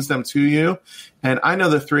explains them to you. And I know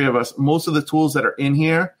the three of us, most of the tools that are in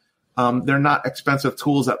here, they're not expensive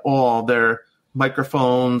tools at all. They're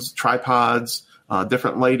microphones, tripods,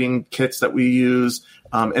 different lighting kits that we use.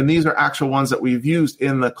 And these are actual ones that we've used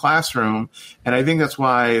in the classroom. And I think that's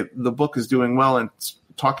why the book is doing well and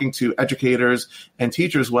talking to educators and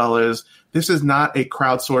teachers well is this is not a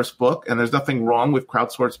crowdsourced book, and there's nothing wrong with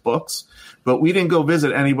crowdsourced books, but we didn't go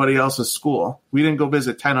visit anybody else's school. We didn't go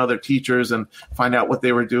visit 10 other teachers and find out what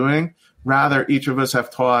they were doing. Rather, each of us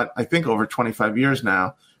have taught, I think, over 25 years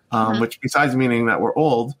now, which besides meaning that we're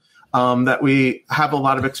old, that we have a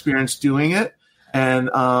lot of experience doing it and,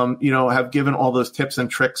 have given all those tips and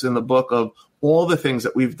tricks in the book of all the things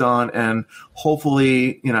that we've done. And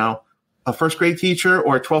hopefully, a first grade teacher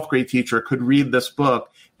or a 12th grade teacher could read this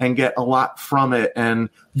book and get a lot from it and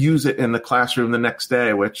use it in the classroom the next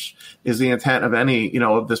day, which is the intent of any,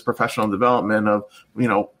 of this professional development of,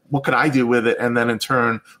 what could I do with it? And then in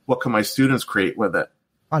turn, what can my students create with it?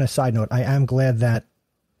 On a side note, I am glad that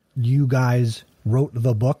you guys wrote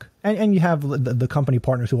the book and you have the company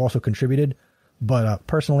partners who also contributed. But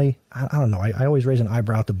personally, I don't know. I always raise an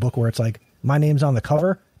eyebrow at the book where it's like my name's on the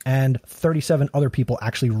cover and 37 other people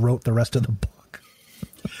actually wrote the rest of the book.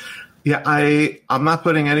 Yeah, I'm not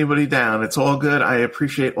putting anybody down. It's all good. I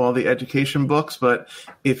appreciate all the education books, but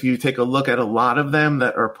if you take a look at a lot of them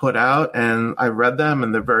that are put out, and I read them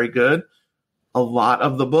and they're very good, a lot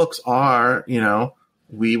of the books are,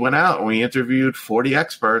 we went out and we interviewed 40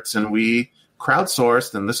 experts and we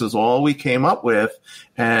crowdsourced, and this is all we came up with.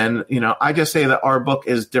 And, I just say that our book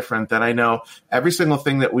is different, that I know every single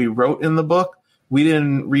thing that we wrote in the book, we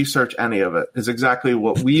didn't research any of it. It's exactly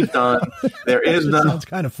what we've done. There is no. Sounds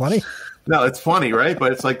kind of funny. No, it's funny, right?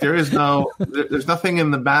 But it's like there's nothing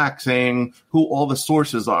in the back saying who all the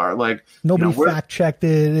sources are. Like nobody fact checked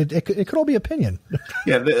it. It could all be opinion.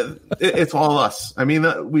 Yeah, it's all us. I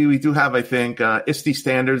mean, we do have, I think, ISTE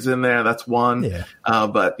standards in there. That's one. Yeah.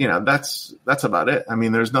 But that's about it. I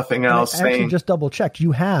mean, there's nothing else. I actually just double checked.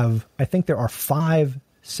 You have, I think there are 5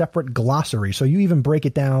 separate glossaries. So you even break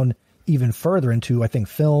it down even further into, I think,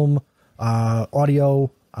 film,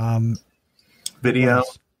 audio, video.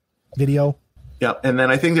 Yeah. And then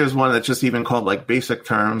I think there's one that's just even called like basic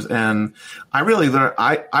terms. And I really learn,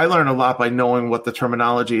 I learn a lot by knowing what the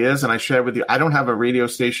terminology is. And I share with you, I don't have a radio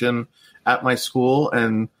station at my school,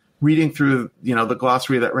 and reading through, the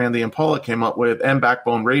glossary that Randy and Paula came up with and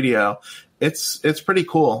Backbone Radio, it's pretty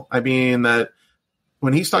cool. I mean, that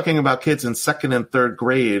when he's talking about kids in 2nd and 3rd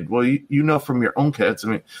grade, well, from your own kids, I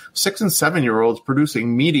mean, 6 and 7-year-olds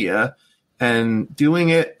producing media and doing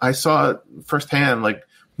it. I saw it firsthand, like,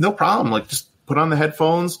 no problem. Like, just put on the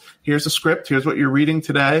headphones. Here's the script. Here's what you're reading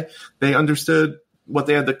today. They understood what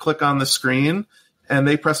they had to click on the screen, and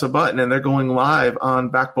they press a button and they're going live on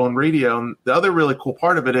Backbone Radio. And the other really cool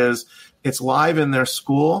part of it is it's live in their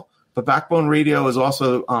school, but Backbone Radio is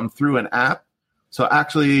also through an app. So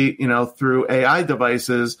actually, through AI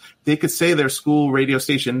devices, they could say their school radio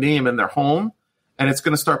station name in their home, and it's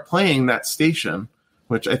going to start playing that station,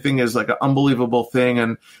 which I think is like an unbelievable thing.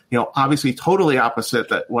 And, obviously totally opposite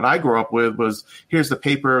that what I grew up with was, here's the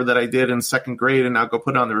paper that I did in 2nd grade, and I'll go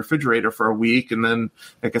put it on the refrigerator for a week, and then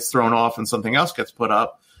it gets thrown off and something else gets put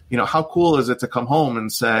up. How cool is it to come home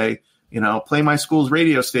and say, play my school's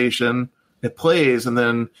radio station, it plays, and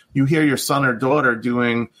then you hear your son or daughter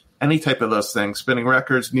doing any type of those things, spinning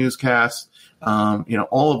records, newscasts,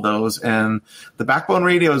 all of those. And the Backbone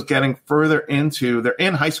Radio is getting further into, they're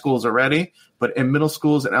in high schools already, but in middle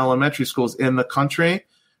schools and elementary schools in the country,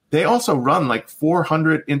 they also run like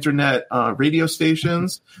 400 internet radio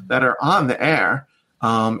stations that are on the air.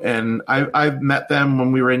 And I've met them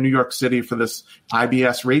when we were in New York City for this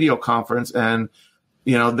IBS radio conference. And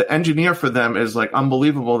the engineer for them is like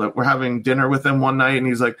unbelievable, that we're having dinner with him one night and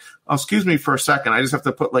he's like, oh, excuse me for a second. I just have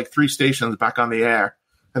to put like 3 stations back on the air,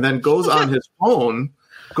 and then goes on his phone,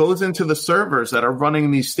 goes into the servers that are running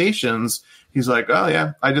these stations. He's like, oh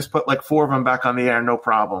yeah, I just put like 4 of them back on the air. No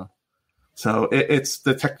problem. So it's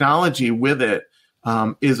the technology with it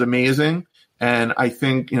is amazing. And I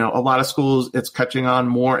think, a lot of schools, it's catching on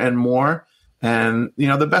more and more. And,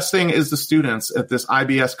 the best thing is the students at this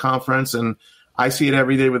IBS conference, and I see it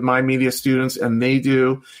every day with my media students, and they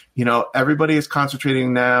do. Everybody is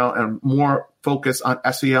concentrating now and more focus on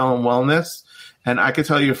SEL and wellness. And I can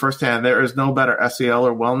tell you firsthand, there is no better SEL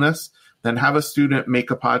or wellness than have a student make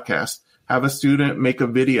a podcast, have a student make a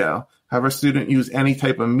video, have a student use any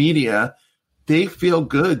type of media. They feel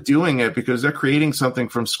good doing it because they're creating something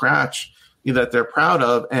from scratch that they're proud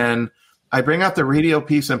of. And I bring out the radio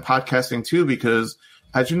piece and podcasting too, because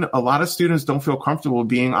as you know, a lot of students don't feel comfortable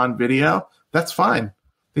being on video. That's fine.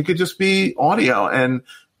 They could just be audio, and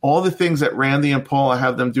all the things that Randy and Paula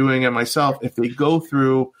have them doing, and myself, if they go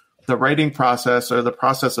through the writing process or the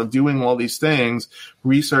process of doing all these things,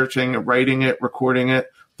 researching, writing it, recording it,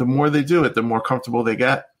 the more they do it, the more comfortable they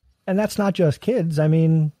get. And that's not just kids. I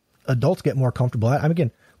mean, adults get more comfortable. I mean,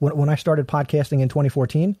 again, when I started podcasting in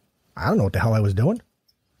 2014, I don't know what the hell I was doing.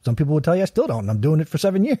 Some people would tell you I still don't, and I'm doing it for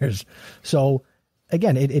 7 years. So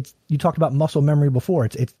again, it's you talked about muscle memory before.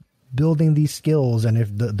 It's building these skills. And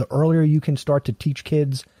if the earlier you can start to teach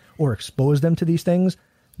kids or expose them to these things,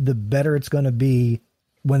 the better it's going to be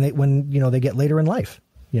when they get later in life,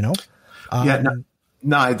 you know? I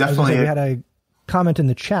definitely. We had a comment in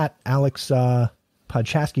the chat, Alex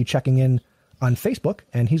Podchaski checking in on Facebook,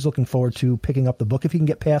 and he's looking forward to picking up the book if he can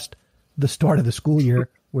get past the start of the school year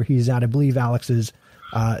where he's at. I believe Alex is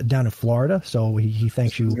down in Florida, so he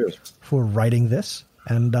thanks you for writing this.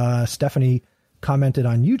 And Stephanie commented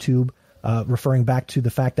on YouTube, referring back to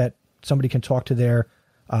the fact that somebody can talk to their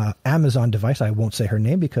Amazon device. I won't say her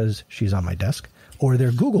name because she's on my desk, or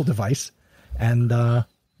their Google device. And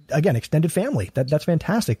again, extended family. That's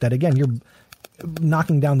fantastic. That again, you're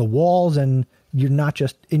knocking down the walls, and you're not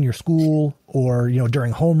just in your school or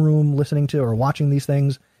during homeroom listening to or watching these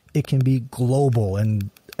things. It can be global. And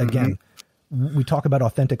again, we talk about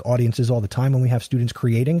authentic audiences all the time when we have students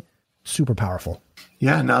creating. Super powerful.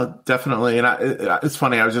 Yeah, no, definitely. And it's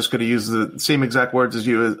funny. I was just going to use the same exact words as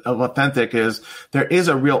you of authentic. Is there is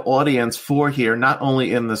a real audience for here, not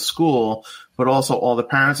only in the school, but also all the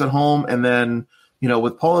parents at home. And then,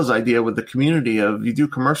 with Paula's idea with the community of you do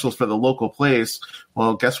commercials for the local place.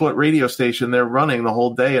 Well, guess what radio station they're running the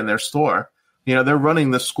whole day in their store? They're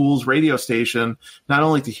running the school's radio station, not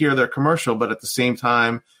only to hear their commercial, but at the same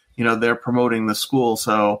time, they're promoting the school.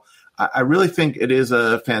 So I really think it is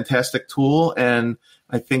a fantastic tool. And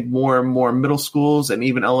I think more and more middle schools and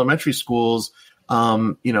even elementary schools,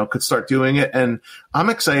 could start doing it. And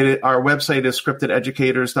I'm excited. Our website is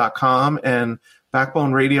scriptededucators.com, and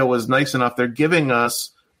Backbone Radio was nice enough. They're giving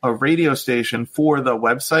us a radio station for the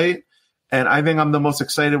website. And I think I'm the most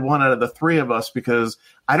excited one out of the three of us because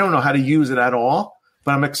I don't know how to use it at all,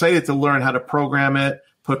 but I'm excited to learn how to program it,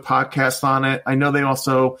 put podcasts on it. I know they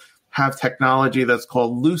also have technology that's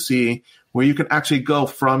called Lucy, where you can actually go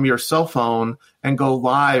from your cell phone and go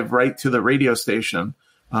live right to the radio station.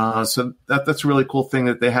 So that's a really cool thing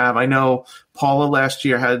that they have. I know Paula last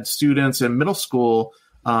year had students in middle school,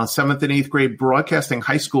 7th and 8th grade, broadcasting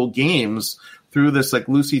high school games through this like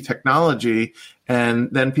Lucy technology. And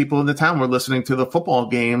then people in the town were listening to the football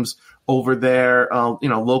games over their,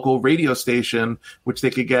 local radio station, which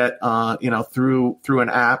they could get, through an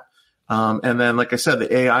app. And then, like I said,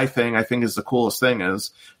 the AI thing I think is the coolest thing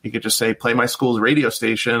is you could just say, play my school's radio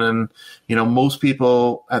station. And, most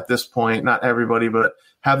people at this point, not everybody, but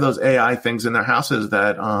have those AI things in their houses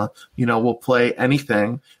that, will play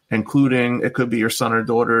anything, including it could be your son or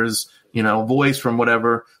daughter's, voice from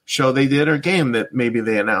whatever show they did or game that maybe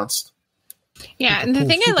they announced. Yeah. And the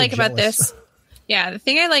thing I like about this,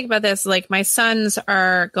 like my sons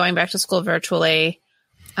are going back to school virtually.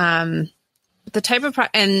 The type of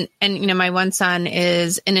and my one son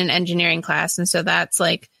is in an engineering class, and so that's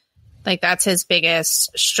like that's his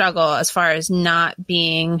biggest struggle as far as not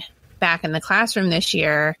being back in the classroom this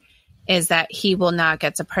year, is that he will not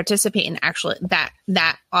get to participate in actually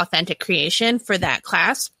that authentic creation for that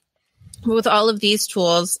class. But with all of these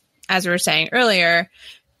tools, as we were saying earlier,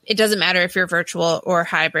 it doesn't matter if you're virtual or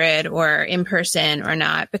hybrid or in person or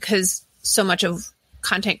not, because so much of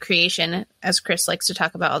content creation, as Chris likes to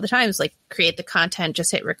talk about all the time, is like create the content,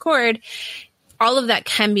 just hit record. All of that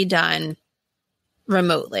can be done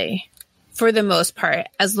remotely for the most part,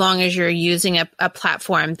 as long as you're using a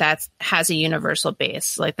platform that has a universal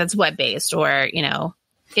base, like that's web-based or,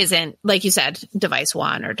 isn't, like you said, device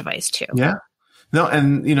 1 or device 2. Yeah. No,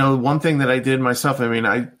 and, one thing that I did myself,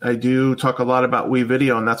 I do talk a lot about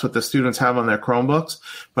WeVideo, and that's what the students have on their Chromebooks,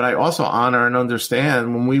 but I also honor and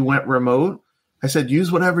understand when we went remote, I said,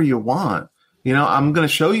 use whatever you want. I'm going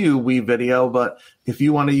to show you WeVideo, but if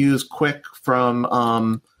you want to use Quick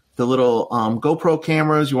from the little GoPro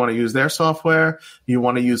cameras, you want to use their software, you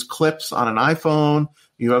want to use Clips on an iPhone,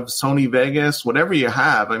 you have Sony Vegas, whatever you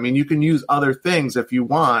have. You can use other things if you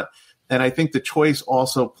want. And I think the choice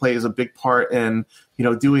also plays a big part in,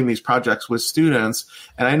 doing these projects with students.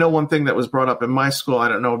 And I know one thing that was brought up in my school, I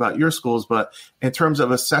don't know about your schools, but in terms of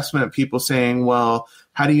assessment, people saying, well,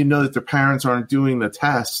 how do you know that their parents aren't doing the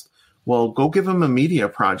test? Well, go give them a media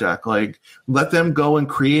project. Like, let them go and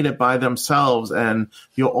create it by themselves. And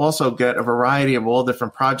you'll also get a variety of all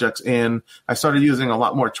different projects in. I started using a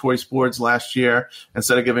lot more choice boards last year.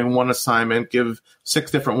 Instead of giving one assignment, give 6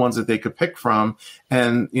 different ones that they could pick from.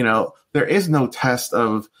 And, you know, there is no test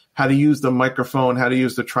of how to use the microphone, how to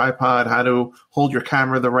use the tripod, how to hold your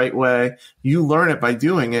camera the right way. You learn it by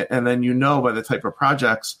doing it. And then you know by the type of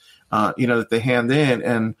projects, that they hand in.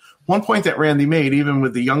 And one point that Randy made, even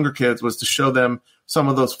with the younger kids, was to show them some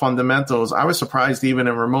of those fundamentals. I was surprised even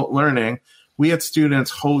in remote learning, we had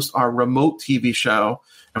students host our remote TV show,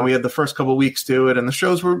 and we had the first couple of weeks do it, and the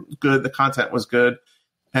shows were good. The content was good.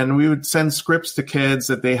 And we would send scripts to kids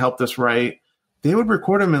that they helped us write. They would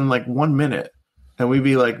record them in like 1 minute. And we'd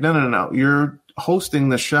be like, no, you're hosting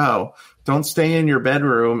the show. Don't stay in your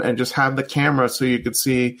bedroom and just have the camera so you could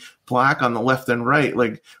see black on the left and right.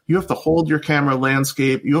 Like, you have to hold your camera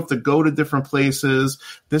landscape. You have to go to different places.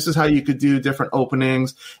 This is how you could do different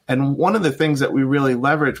openings. And one of the things that we really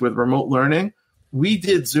leverage with remote learning, we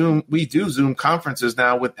do Zoom conferences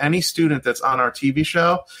now with any student that's on our TV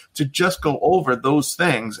show to just go over those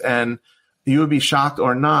things. And you would be shocked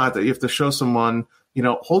or not that you have to show someone,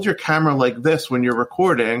 hold your camera like this when you're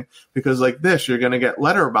recording, because like this, you're going to get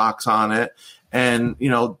letterbox on it and,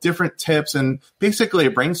 different tips and basically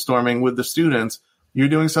a brainstorming with the students. You're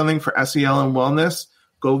doing something for SEL and wellness.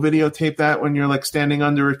 Go videotape that when you're like standing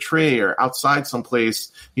under a tree or outside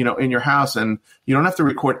someplace, in your house. And you don't have to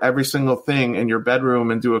record every single thing in your bedroom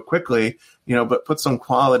and do it quickly, but put some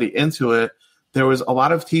quality into it. There was a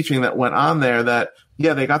lot of teaching that went on there that,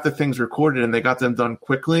 they got the things recorded and they got them done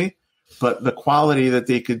quickly. But the quality that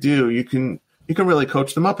they could do, you can really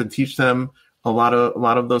coach them up and teach them a lot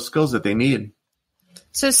of those skills that they need.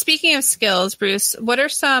 So speaking of skills, Bruce, what are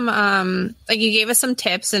some, you gave us some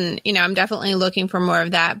tips and, I'm definitely looking for more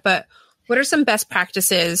of that, but what are some best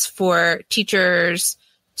practices for teachers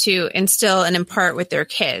to instill and impart with their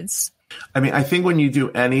kids? I mean, I think when you do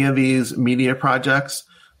any of these media projects,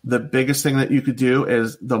 the biggest thing that you could do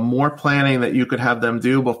is the more planning that you could have them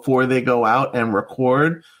do before they go out and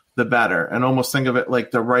record, the better. And almost think of it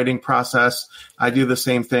like the writing process. I do the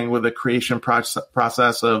same thing with the creation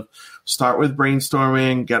process of start with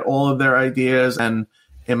brainstorming, get all of their ideas. And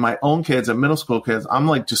in my own kids and middle school kids, I'm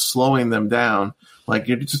like just slowing them down. Like,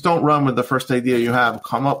 you just don't run with the first idea you have.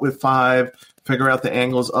 Come up with 5, figure out the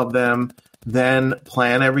angles of them, then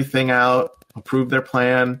plan everything out, approve their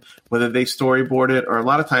plan, whether they storyboard it, or a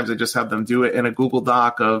lot of times I just have them do it in a Google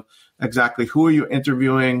Doc of exactly who are you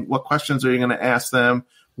interviewing, what questions are you going to ask them,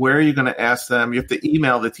 where are you going to ask them? You have to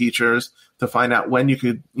email the teachers to find out when you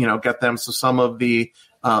could, get them. So some of the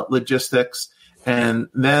logistics, and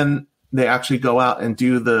then they actually go out and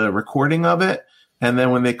do the recording of it. And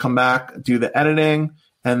then when they come back, do the editing,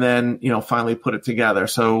 and then, finally put it together.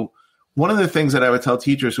 So one of the things that I would tell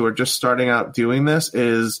teachers who are just starting out doing this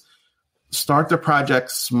is start the project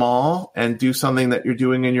small and do something that you're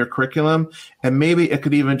doing in your curriculum. And maybe it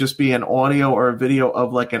could even just be an audio or a video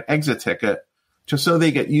of like an exit ticket, just so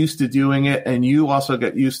they get used to doing it. And you also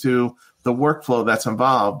get used to the workflow that's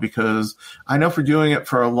involved, because I know for doing it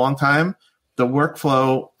for a long time, the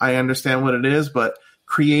workflow, I understand what it is, but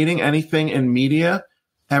creating anything in media,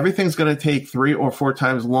 everything's going to take 3 or 4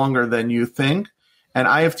 times longer than you think. And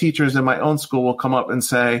I have teachers in my own school will come up and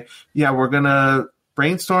say, we're going to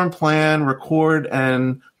brainstorm, plan, record,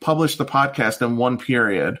 and publish the podcast in 1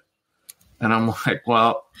 period. And I'm like,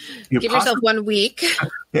 well, give yourself 1 week.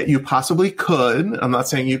 You possibly could. I'm not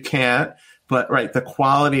saying you can't, but right, the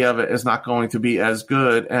quality of it is not going to be as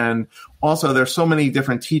good. And also there's so many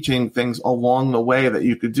different teaching things along the way that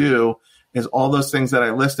you could do, is all those things that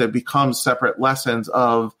I listed become separate lessons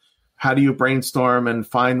of how do you brainstorm and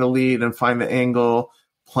find the lead and find the angle,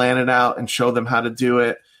 plan it out and show them how to do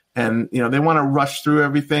it. And, they want to rush through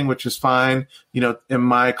everything, which is fine, in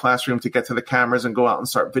my classroom to get to the cameras and go out and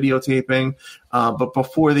start videotaping. But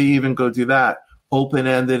before they even go do that,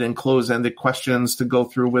 open-ended and close-ended questions to go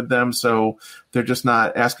through with them. So they're just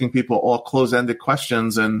not asking people all close-ended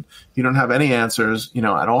questions and you don't have any answers,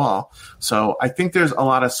 at all. So I think there's a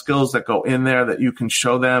lot of skills that go in there that you can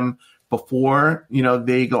show them before,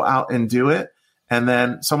 they go out and do it. And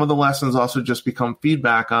then some of the lessons also just become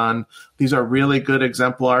feedback on, these are really good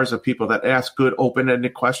exemplars of people that ask good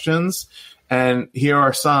open-ended questions. And here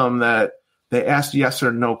are some that they ask yes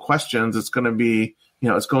or no questions. It's going to be,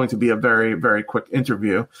 it's going to be a very, very quick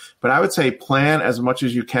interview. But I would say plan as much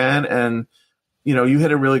as you can. And, you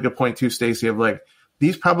hit a really good point too, Stacey, of like,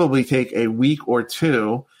 these probably take a week or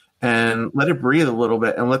 2 and let it breathe a little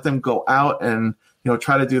bit and let them go out and,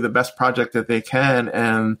 try to do the best project that they can.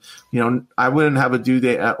 And, I wouldn't have a due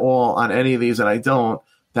date at all on any of these, and I don't.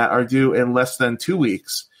 that are due in less than 2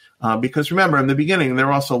 weeks. Because remember, in the beginning,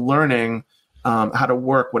 they're also learning how to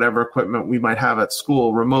work whatever equipment we might have at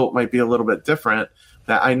school. Remote might be a little bit different.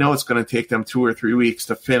 That I know it's going to take them 2 or 3 weeks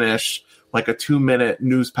to finish like a 2-minute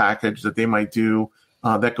news package that they might do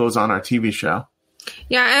that goes on our TV show.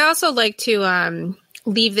 Yeah, I also like to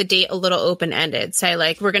leave the date a little open-ended. Say,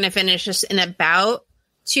 like, we're going to finish this in about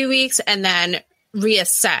 2 weeks and then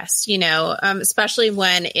reassess, especially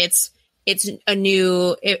when it's a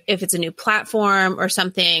new, if it's a new platform or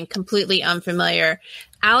something completely unfamiliar.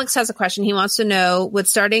 Alex has a question. He wants to know, would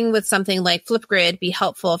starting with something like Flipgrid be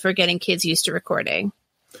helpful for getting kids used to recording?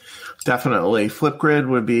 Definitely. Flipgrid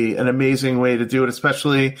would be an amazing way to do it,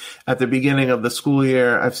 especially at the beginning of the school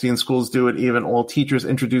year. I've seen schools do it. Even all teachers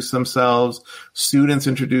introduce themselves, students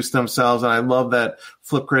introduce themselves. And I love that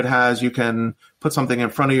Flipgrid has, you can put something in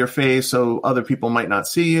front of your face so other people might not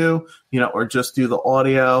see you, or just do the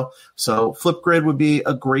audio. So Flipgrid would be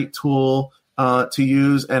a great tool to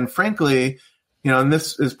use. And frankly, and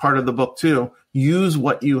this is part of the book too, use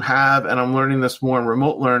what you have. And I'm learning this more in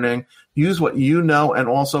remote learning. Use what you know and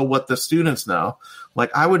also what the students know.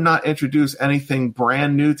 Like, I would not introduce anything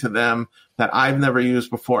brand new to them that I've never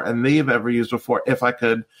used before and they've ever used before if I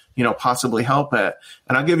could, possibly help it.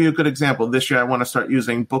 And I'll give you a good example. This year, I want to start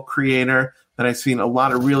using Book Creator, that I've seen a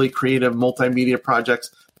lot of really creative multimedia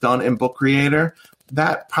projects done in Book Creator.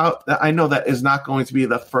 That I know that is not going to be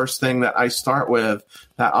the first thing that I start with.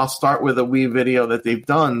 That I'll start with a wee video that they've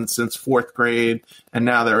done since 4th grade, and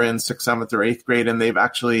now they're in 6th, 7th, or 8th grade, and they've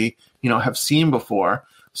actually, have seen before.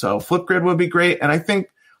 So Flipgrid would be great. And I think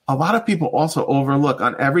a lot of people also overlook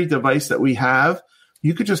on every device that we have,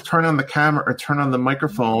 you could just turn on the camera or turn on the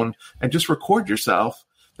microphone and just record yourself,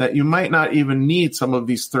 that you might not even need some of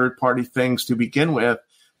these third-party things to begin with.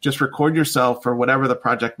 Just record yourself for whatever the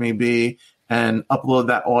project may be and upload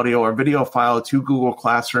that audio or video file to Google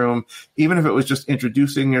Classroom, even if it was just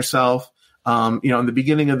introducing yourself, in the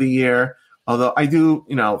beginning of the year. Although I do,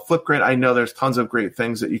 Flipgrid, I know there's tons of great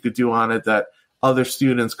things that you could do on it that other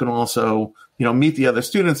students can also, meet the other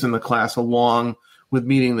students in the class along with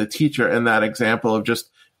meeting the teacher in that example of just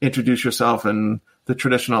introduce yourself and the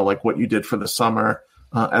traditional, like what you did for the summer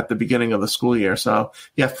at the beginning of the school year. So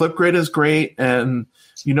yeah, Flipgrid is great. And,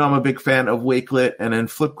 I'm a big fan of Wakelet, and in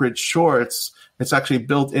Flipgrid Shorts, it's actually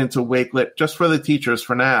built into Wakelet just for the teachers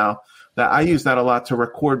for now, that I use that a lot to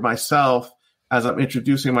record myself as I'm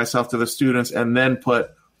introducing myself to the students and then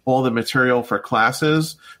put all the material for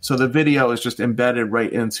classes. So the video is just embedded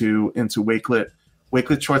right into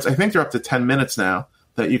Wakelet Shorts. I think they're up to 10 minutes now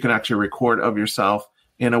that you can actually record of yourself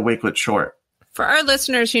in a Wakelet short. For our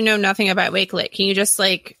listeners who know nothing about Wakelet, can you just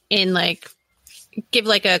give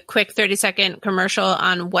a quick 30-second commercial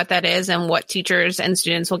on what that is and what teachers and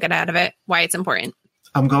students will get out of it, why it's important?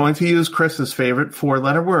 I'm going to use Chris's favorite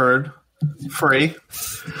 4-letter word, free.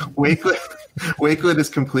 Wakelet is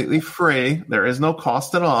completely free. There is no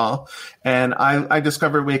cost at all. And I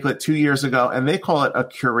discovered Wakelet 2 years ago, and they call it a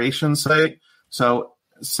curation site. So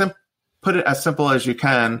put it as simple as you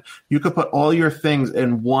can. You could put all your things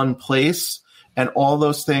in one place, and all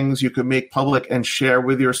those things you could make public and share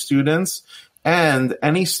with your students. And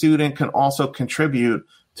any student can also contribute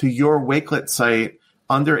to your Wakelet site.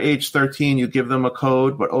 Under age 13, you give them a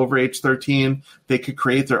code, but over age 13, they could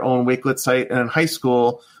create their own Wakelet site. And in high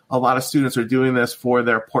school, a lot of students are doing this for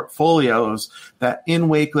their portfolios, that in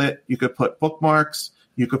Wakelet, you could put bookmarks,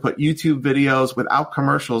 you could put YouTube videos without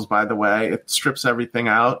commercials, by the way. It strips everything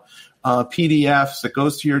out. PDFs that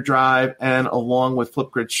goes to your drive, and along with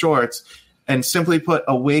Flipgrid Shorts. And simply put,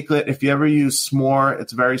 a Wakelet, if you ever use S'more,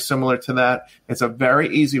 it's very similar to that. It's a very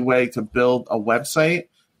easy way to build a website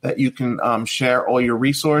that you can share all your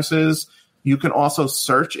resources. You can also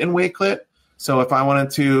search in Wakelet. So if I wanted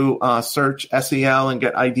to search SEL and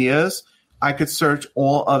get ideas, I could search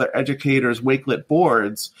all other educators' Wakelet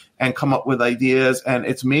boards and come up with ideas. And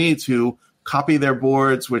it's made to copy their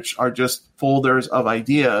boards, which are just folders of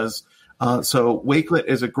ideas. So Wakelet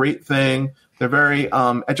is a great thing. They're very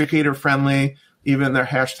educator friendly. Even their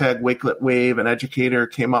hashtag Wakelet Wave, an educator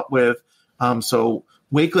came up with. So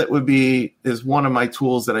Wakelet is one of my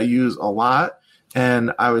tools that I use a lot.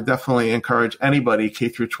 And I would definitely encourage anybody, K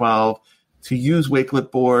through 12, to use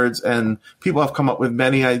Wakelet boards. And people have come up with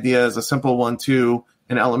many ideas. A simple one, too,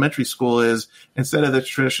 in elementary school is, instead of the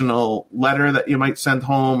traditional letter that you might send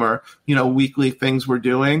home or, weekly things we're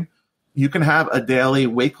doing, you can have a daily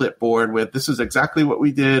Wakelet board with, this is exactly what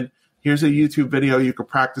we did. Here's a YouTube video you could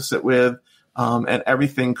practice it with, and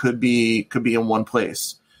everything could be in one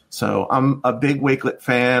place. So I'm a big Wakelet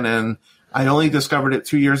fan, and I only discovered it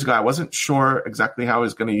 2 years ago. I wasn't sure exactly how I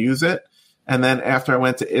was going to use it. And then after I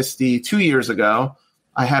went to ISTE 2 years ago,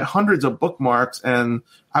 I had hundreds of bookmarks, and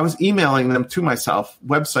I was emailing them to myself,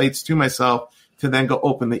 websites to myself, to then go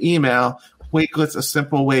open the email. Wakelet's a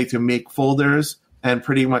simple way to make folders and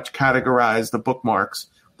pretty much categorize the bookmarks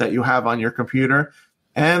that you have on your computer.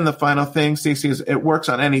 And the final thing, Stacey, is it works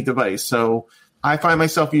on any device. So I find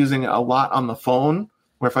myself using it a lot on the phone,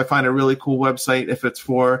 where if I find a really cool website, if it's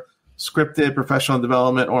for scripted professional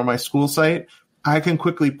development or my school site, I can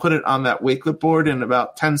quickly put it on that Wakelet board in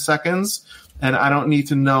about 10 seconds. And I don't need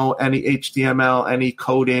to know any HTML, any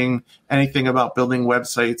coding, anything about building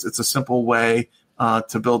websites. It's a simple way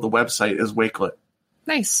to build a website is Wakelet.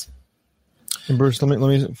 Nice. And Bruce, let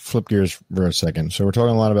me flip gears for a second. So we're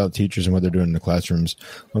talking a lot about teachers and what they're doing in the classrooms.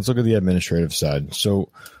 Let's look at the administrative side. So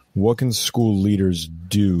what can school leaders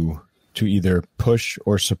do to either push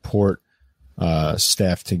or support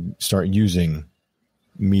staff to start using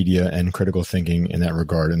media and critical thinking in that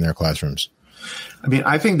regard in their classrooms? I mean,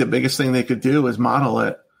 I think the biggest thing they could do is model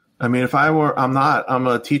it. I mean, if I'm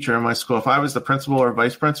a teacher in my school. If I was the principal or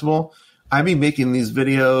vice principal, I'd be making these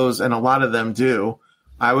videos, and a lot of them do.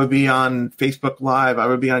 I would be on Facebook Live. I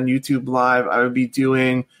would be on YouTube Live. I would be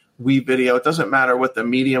doing WeVideo. It doesn't matter what the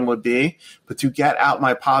medium would be, but to get out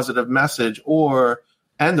my positive message or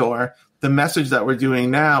the message that we're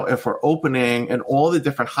doing now, if we're opening and all the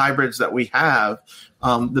different hybrids that we have,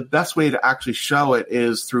 the best way to actually show it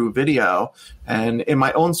is through video. And in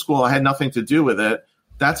my own school, I had nothing to do with it.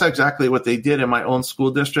 That's exactly what they did in my own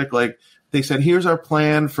school district. Like they said, here's our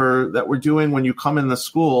plan that we're doing when you come in the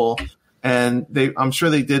school. And I'm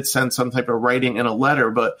sure they did send some type of writing in a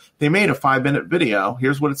letter, but they made a 5-minute video.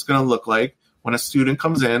 Here's what it's going to look like when a student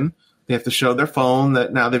comes in. They have to show their phone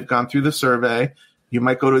that now they've gone through the survey. You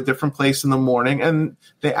might go to a different place in the morning, and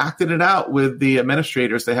they acted it out with the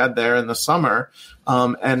administrators they had there in the summer.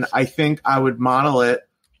 And I think I would model it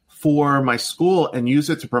for my school and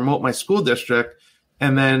use it to promote my school district,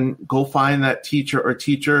 and then go find that teacher or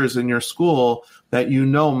teachers in your school that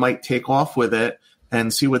might take off with it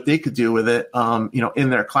and see what they could do with it, in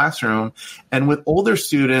their classroom. And with older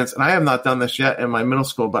students, and I have not done this yet in my middle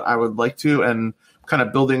school, but I would like to, and kind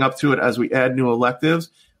of building up to it as we add new electives,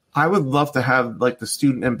 I would love to have like the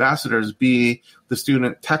student ambassadors be the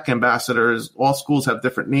student tech ambassadors. All schools have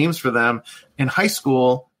different names for them. In high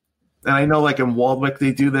school, and I know like in Waldwick,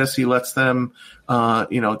 they do this. He lets them,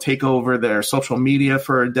 take over their social media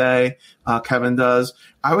for a day. Kevin does.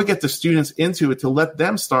 I would get the students into it to let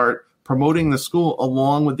them start promoting the school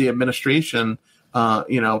along with the administration,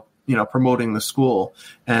 promoting the school.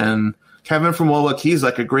 And Kevin from Waldwick, he's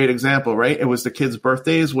like a great example, right? It was the kids'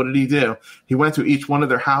 birthdays. What did he do? He went to each one of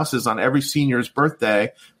their houses on every senior's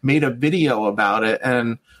birthday, made a video about it,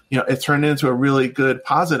 and it turned into a really good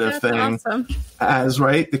positive thing. Awesome.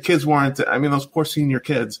 The kids weren't, those poor senior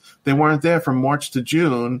kids, they weren't there from March to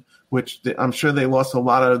June, which I'm sure they lost a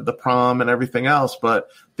lot of the prom and everything else, but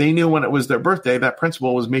they knew when it was their birthday, that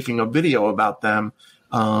principal was making a video about them.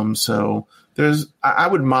 So I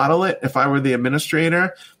would model it if I were the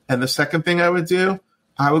administrator. And the second thing I would do,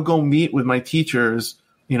 I would go meet with my teachers,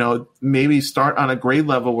 maybe start on a grade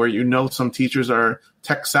level where some teachers are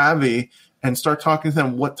tech savvy, and start talking to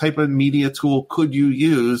them. What type of media tool could you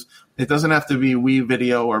use? It doesn't have to be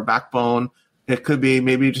WeVideo or Backbone. It could be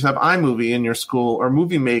maybe you just have iMovie in your school or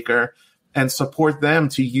Movie Maker, and support them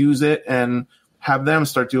to use it and have them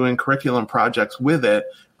start doing curriculum projects with it,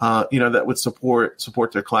 that would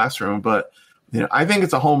support their classroom. But I think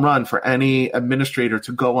it's a home run for any administrator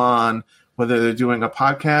to go on, whether they're doing a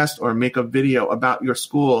podcast or make a video about your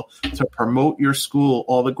school, to promote your school,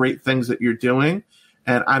 all the great things that you're doing.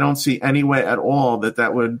 And I don't see any way at all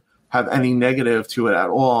that would have any negative to it at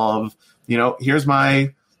all. Of, here's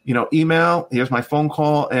my, email, here's my phone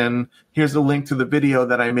call, and here's the link to the video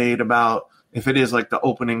that I made about if it is like the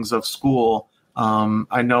openings of school.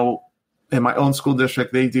 I know in my own school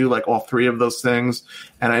district, they do like all three of those things.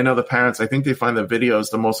 And I know the parents, I think they find the videos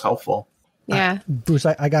the most helpful. Yeah. Bruce,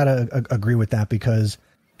 I got to agree with that, because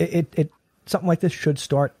it something like this should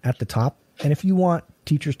start at the top. And if you want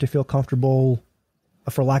teachers to feel comfortable,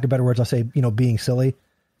 for lack of better words, I'll say, being silly,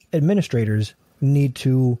 administrators need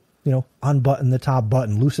to, unbutton the top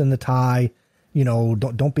button, loosen the tie,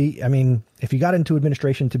 don't be, if you got into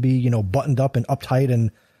administration to be, buttoned up and uptight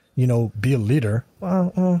and, be a leader,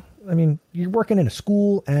 well, you're working in a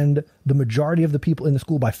school, and the majority of the people in the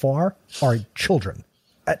school by far are children.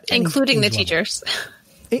 Including the teachers.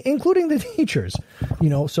 Including the teachers.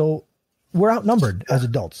 So we're outnumbered as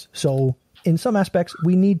adults. So in some aspects,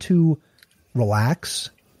 we need to relax,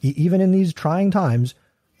 even in these trying times.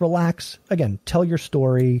 Relax. Again, tell your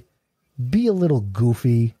story. Be a little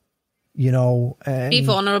goofy, and be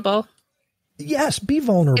vulnerable. Yes, be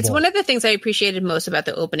vulnerable. It's one of the things I appreciated most about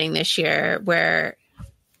the opening this year, where,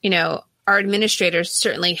 our administrators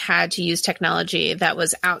certainly had to use technology that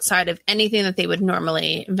was outside of anything that they would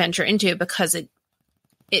normally venture into, because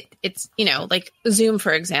it's like Zoom,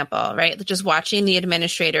 for example, right? Just watching the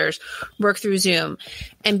administrators work through Zoom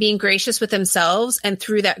and being gracious with themselves, and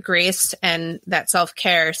through that grace and that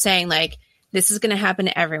self-care, saying like, this is going to happen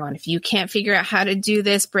to everyone. If you can't figure out how to do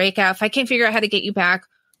this breakout, if I can't figure out how to get you back,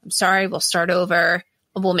 I'm sorry, we'll start over.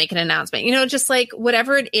 We'll make an announcement, just like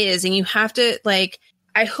whatever it is. And you have to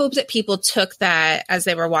I hope that people took that as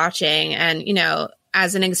they were watching, and,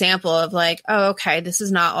 as an example of like, oh, okay, this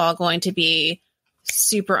is not all going to be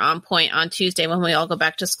super on point on Tuesday when we all go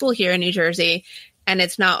back to school here in New Jersey. And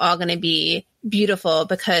it's not all going to be beautiful,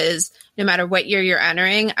 because no matter what year you're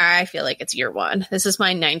entering, I feel like it's year one. This is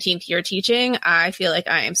my 19th year teaching. I feel like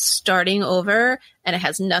I am starting over, and it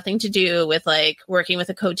has nothing to do with like working with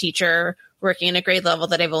a co-teacher, working in a grade level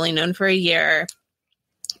that I've only known for a year.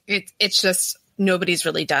 It's just, nobody's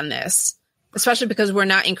really done this, especially because we're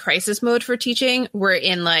not in crisis mode for teaching. We're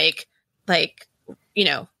in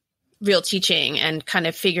real teaching and kind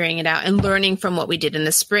of figuring it out and learning from what we did in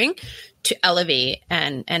the spring to elevate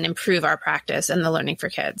and improve our practice and the learning for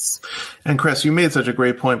kids. And Chris, you made such a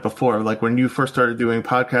great point before. Like when you first started doing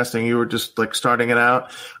podcasting, you were just like starting it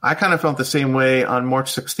out. I kind of felt the same way on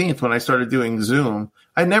March 16th when I started doing Zoom.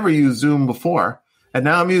 I never used Zoom before. And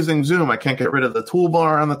now I'm using Zoom. I can't get rid of the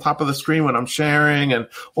toolbar on the top of the screen when I'm sharing and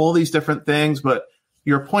all these different things. But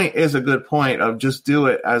your point is a good point of just do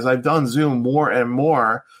it. As I've done Zoom more and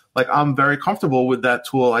more, like I'm very comfortable with that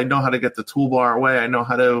tool. I know how to get the toolbar away. I know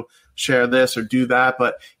how to share this or do that.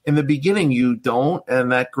 But in the beginning, you don't.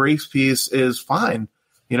 And that grace piece is fine,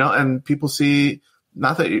 and people see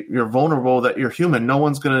not that you're vulnerable, that you're human. No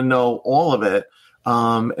one's going to know all of it.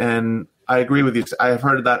 And I agree with you. I've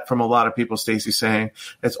heard that from a lot of people, Stacey, saying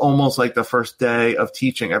it's almost like the first day of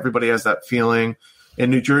teaching. Everybody has that feeling in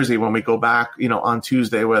New Jersey when we go back, on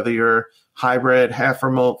Tuesday, whether you're hybrid, half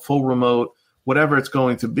remote, full remote, whatever it's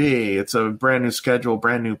going to be. It's a brand new schedule,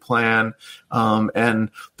 brand new plan.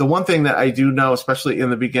 And the one thing that I do know, especially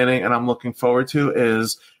in the beginning, and I'm looking forward to,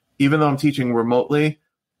 is even though I'm teaching remotely,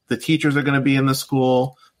 the teachers are going to be in the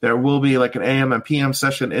school. There will be like an AM and PM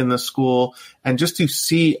session in the school. And just to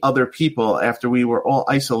see other people after we were all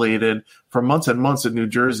isolated for months and months in New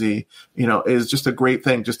Jersey, is just a great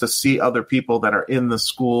thing, just to see other people that are in the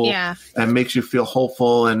school and makes you feel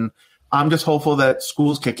hopeful. And I'm just hopeful that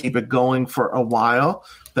schools can keep it going for a while,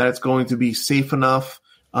 that it's going to be safe enough,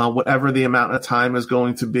 whatever the amount of time is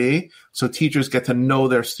going to be. So teachers get to know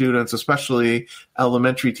their students, especially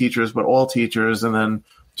elementary teachers, but all teachers, and then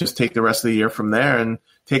just take the rest of the year from there and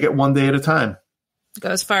take it one day at a time. Go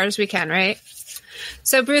as far as we can, right?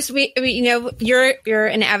 So Bruce, we you're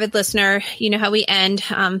an avid listener. You know how we end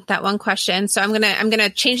that one question. So I'm gonna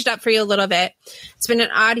change it up for you a little bit. It's been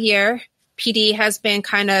an odd year. PD has been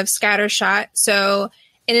kind of scattershot. So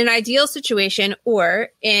in an ideal situation, or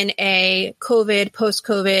in a COVID,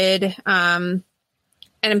 post-COVID,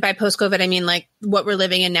 and by post-COVID, I mean like what we're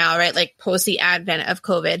living in now, right? Like post the advent of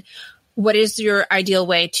COVID. What is your ideal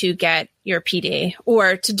way to get your PD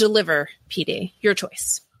or to deliver PD? Your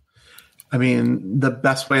choice. I mean, the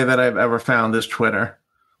best way that I've ever found is Twitter.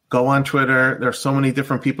 Go on Twitter. There's so many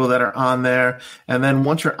different people that are on there. And then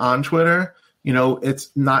once you're on Twitter, it's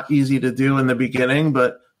not easy to do in the beginning,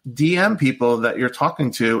 but DM people that you're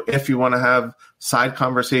talking to if you want to have side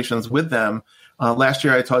conversations with them. Last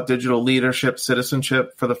year, I taught digital leadership,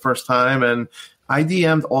 citizenship for the first time, and I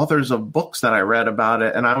DM'd authors of books that I read about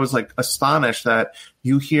it, and I was like astonished that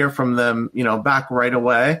you hear from them, back right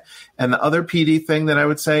away. And the other PD thing that I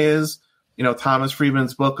would say is, Thomas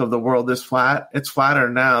Friedman's book of The World is Flat. It's flatter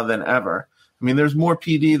now than ever. I mean, there's more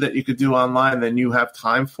PD that you could do online than you have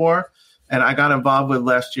time for. And I got involved with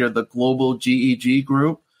last year the Global GEG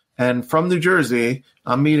group. And from New Jersey,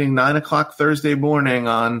 I'm meeting 9:00 Thursday morning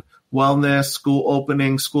on wellness, school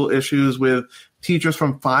opening, school issues with teachers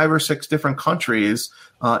from 5 or 6 different countries,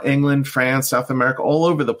 England, France, South America, all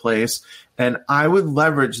over the place. And I would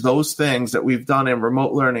leverage those things that we've done in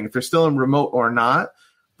remote learning, if they're still in remote or not.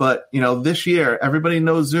 But, this year, everybody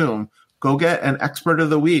knows Zoom. Go get an expert of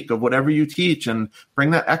the week of whatever you teach and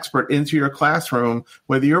bring that expert into your classroom,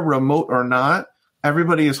 whether you're remote or not.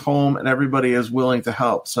 Everybody is home and everybody is willing to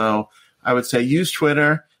help. So I would say use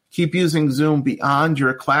Twitter, keep using Zoom beyond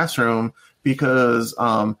your classroom, because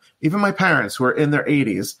even my parents who are in their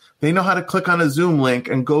 80s, they know how to click on a Zoom link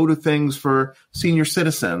and go to things for senior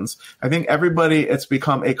citizens. I think everybody, it's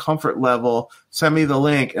become a comfort level. Send me the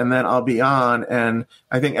link and then I'll be on. And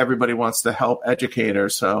I think everybody wants to help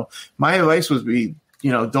educators. So my advice would be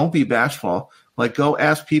don't be bashful. Like, go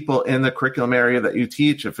ask people in the curriculum area that you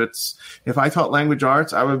teach. If I taught language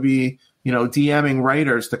arts, I would be, DMing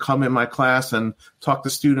writers to come in my class and talk to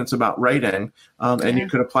students about writing. And you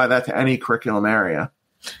could apply that to any curriculum area.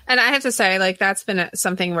 And I have to say, like, that's been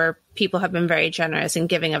something where people have been very generous in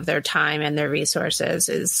giving of their time and their resources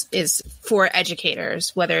is for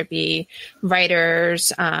educators, whether it be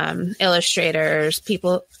writers, illustrators,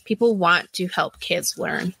 people want to help kids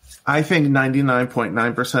learn. I think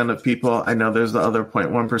 99.9% of people, I know there's the other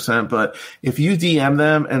 0.1%, but if you DM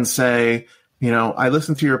them and say, I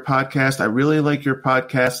listen to your podcast, I really like your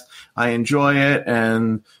podcast, I enjoy it,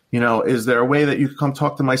 and, is there a way that you could come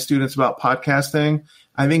talk to my students about podcasting?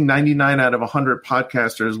 I think 99 out of 100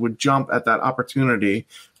 podcasters would jump at that opportunity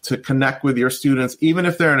to connect with your students, even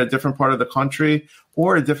if they're in a different part of the country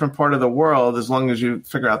or a different part of the world, as long as you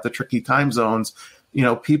figure out the tricky time zones.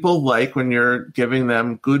 People like when you're giving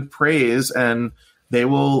them good praise, and they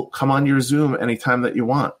will come on your Zoom anytime that you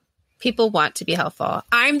want. People want to be helpful.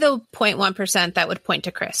 I'm the 0.1% that would point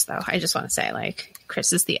to Chris, though. I just want to say, like,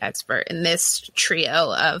 Chris is the expert in this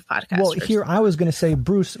trio of podcasters. Well, here I was going to say,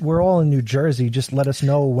 Bruce, we're all in New Jersey. Just let us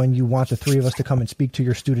know when you want the three of us to come and speak to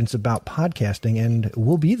your students about podcasting, and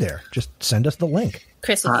we'll be there. Just send us the link.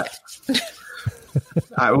 Chris will be there.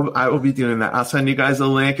 I will be doing that. I'll send you guys a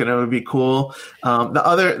link, and it would be cool. The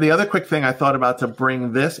other quick thing I thought about to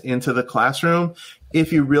bring this into the classroom,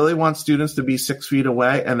 if you really want students to be 6 feet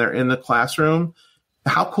away and they're in the classroom,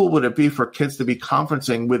 how cool would it be for kids to be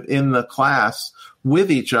conferencing within the class with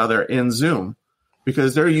each other in Zoom?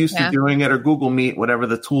 Because they're used to doing it, or Google Meet, whatever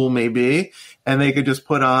the tool may be, and they could just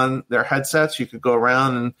put on their headsets. You could go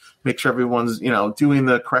around and make sure everyone's, doing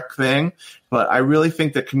the correct thing. But I really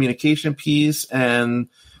think the communication piece, and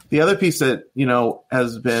the other piece that,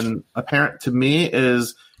 has been apparent to me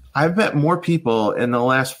is I've met more people in the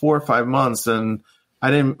last 4 or 5 months than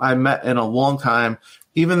I met in a long time,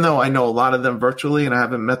 even though I know a lot of them virtually and I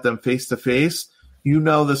haven't met them face to face.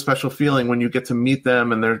 The special feeling when you get to meet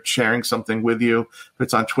them and they're sharing something with you, if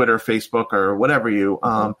it's on Twitter, Facebook, or whatever you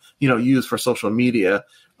use for social media.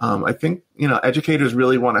 I think, educators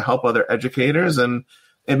really want to help other educators, and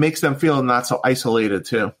it makes them feel not so isolated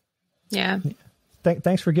too. Yeah.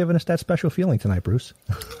 Thanks for giving us that special feeling tonight, Bruce.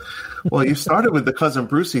 Well, you started with the Cousin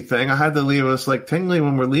Brucey thing. I had to leave us like tingly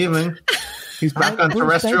when we're leaving. He's back on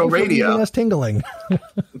terrestrial radio. Leaving us tingling.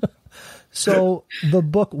 So the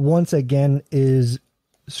book, once again, is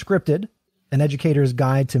Scripted, An Educator's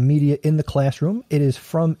Guide to Media in the Classroom. It is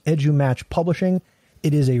from EduMatch Publishing.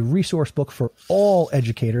 It is a resource book for all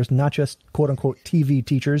educators, not just quote-unquote TV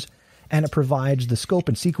teachers, and it provides the scope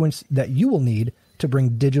and sequence that you will need to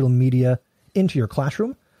bring digital media into your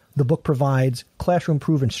classroom. The book provides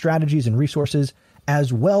classroom-proven strategies and resources,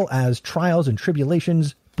 as well as trials and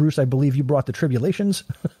tribulations. Bruce, I believe you brought the tribulations,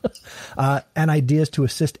 and ideas to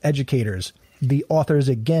assist educators. The authors,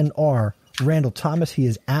 again, are Randall Thomas. He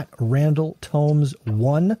is at Randall Tomes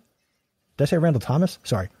 1. Did I say Randall Thomas?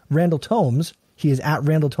 Sorry. Randall Tomes. He is at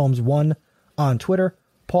Randall Tomes 1 on Twitter.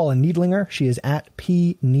 Paula Needlinger. She is at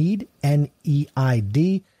PNeid,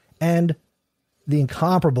 N-E-I-D. And the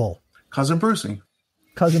incomparable Cousin Brucey.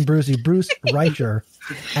 Bruce Reicher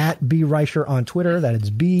at B Reicher on Twitter. That is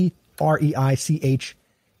B-R-E-I-C-H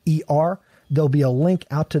There'll be a link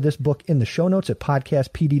out to this book in the show notes at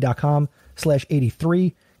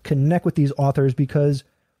podcastpd.com/83. Connect with these authors because,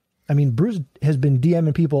 Bruce has been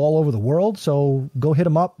DMing people all over the world. So go hit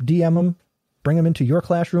him up, DM him, bring him into your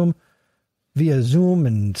classroom via Zoom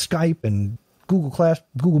and Skype and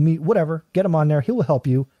Google Meet, whatever. Get him on there. He will help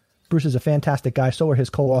you. Bruce is a fantastic guy. So are his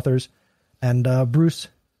co-authors. And Bruce,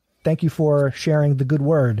 thank you for sharing the good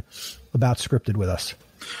word about Scripted with us.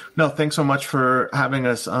 No, thanks so much for having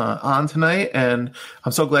us on tonight. And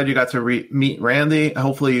I'm so glad you got to meet Randy.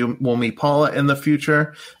 Hopefully you will meet Paula in the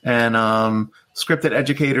future. And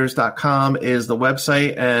scriptededucators.com is the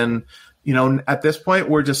website. And, at this point,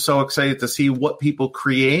 we're just so excited to see what people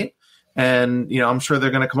create. And, I'm sure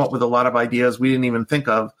they're going to come up with a lot of ideas we didn't even think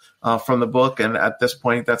of from the book. And at this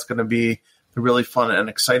point, that's going to be the really fun and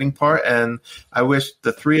exciting part. And I wish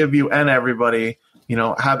the three of you and everybody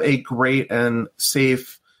have a great and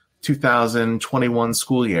safe 2021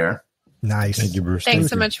 school year. Nice. Thank you, Bruce. Thanks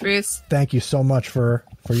so much, Bruce. Thank you so much for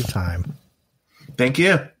your time. Thank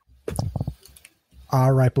you.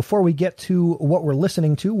 All right. Before we get to what we're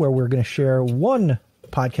listening to, where we're going to share one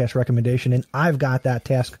podcast recommendation, and I've got that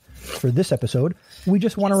task for this episode, we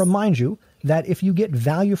just want to remind you that if you get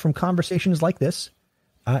value from conversations like this,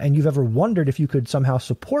 and you've ever wondered if you could somehow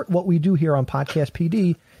support what we do here on Podcast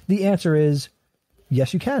PD, the answer is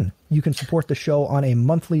yes, you can. You can support the show on a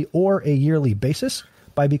monthly or a yearly basis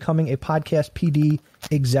by becoming a Podcast PD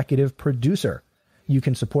executive producer. You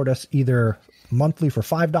can support us either monthly for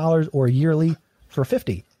 $5 or yearly for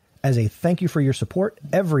 $50. As a thank you for your support,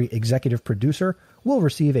 every executive producer will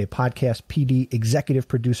receive a Podcast PD executive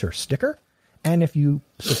producer sticker. And if you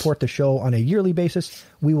support the show on a yearly basis,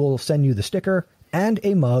 we will send you the sticker and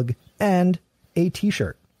a mug and a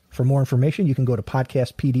t-shirt. For more information, you can go to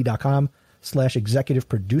podcastpd.com/executive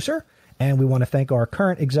producer. And we want to thank our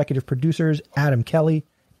current executive producers, Adam Kelly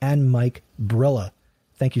and Mike Brilla.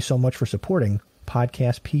 Thank you so much for supporting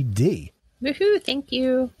Podcast PD. Woohoo, thank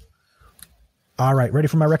you. All right, ready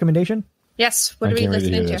for my recommendation? Yes, what are we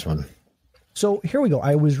listening to? This one. So here we go.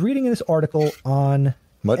 I was reading this article on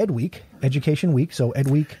EdWeek, Education Week, so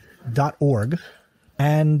edweek.org.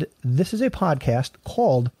 And this is a podcast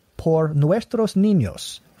called Por Nuestros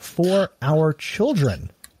Niños, For Our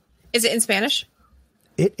Children. Is it in Spanish?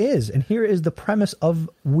 It is. And here is the premise of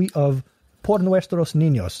Por Nuestros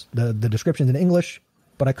Niños. The description's in English,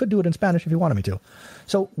 but I could do it in Spanish if you wanted me to.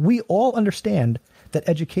 So we all understand that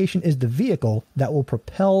education is the vehicle that will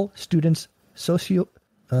propel students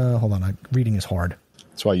hold on, reading is hard.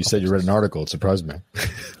 That's why you said you read an article. It surprised me.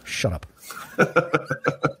 Shut up.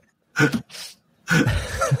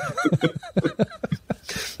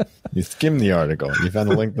 You skimmed the article. You found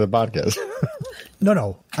the link to the podcast.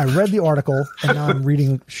 No. I read the article, and now I'm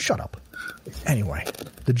reading. Shut up. Anyway,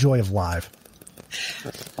 the joy of live.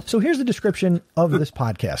 So here's the description of this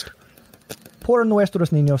podcast. Por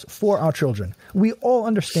Nuestros Niños, For Our Children. We all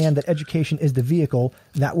understand that education is the vehicle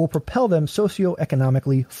that will propel them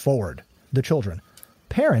socioeconomically forward, the children.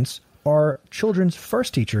 Parents are children's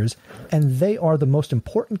first teachers, and they are the most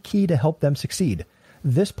important key to help them succeed.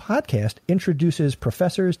 This podcast introduces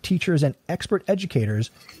professors, teachers, and expert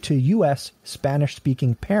educators to U.S.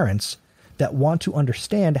 Spanish-speaking parents that want to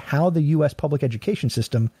understand how the U.S. public education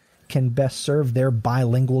system can best serve their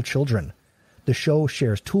bilingual children. The show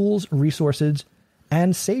shares tools, resources,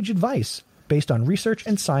 and sage advice based on research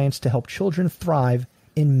and science to help children thrive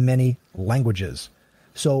in many languages.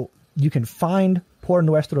 So you can find Por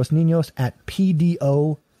Nuestros Niños at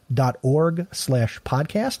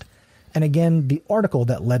pdo.org/podcast. And again, the article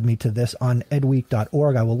that led me to this on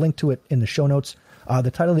edweek.org, I will link to it in the show notes.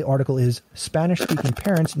 The title of the article is Spanish-Speaking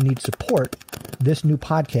Parents Need Support. This new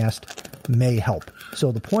podcast may help.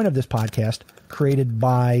 So the point of this podcast, created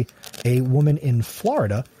by a woman in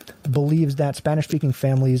Florida, believes that Spanish-speaking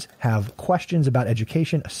families have questions about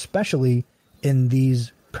education, especially in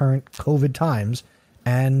these current COVID times.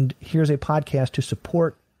 And here's a podcast to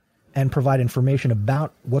support and provide information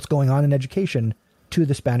about what's going on in education to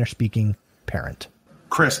the Spanish-speaking parent.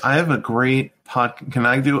 Chris, I have a great Can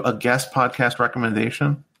I do a guest podcast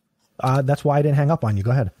recommendation? That's why I didn't hang up on you.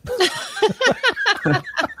 Go ahead.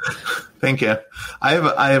 Thank you.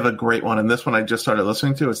 I have a great one, and this one I just started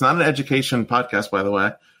listening to. It's not an education podcast, by the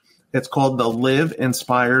way. It's called the Live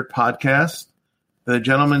Inspired Podcast. The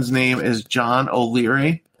gentleman's name is John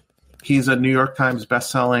O'Leary. He's a New York Times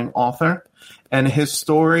bestselling author, and his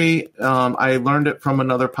story, I learned it from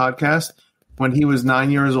another podcast. When he was 9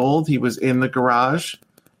 years old, he was in the garage,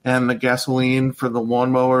 and the gasoline for the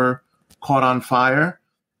lawnmower caught on fire.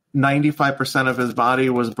 95% of his body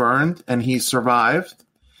was burned, and he survived.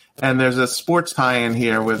 And there's a sports tie-in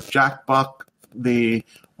here with Jack Buck, the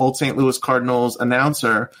old St. Louis Cardinals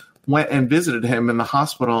announcer, went and visited him in the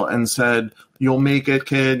hospital and said, "You'll make it,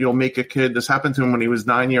 kid. You'll make it, kid." This happened to him when he was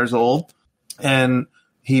 9 years old. And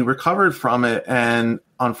he recovered from it. And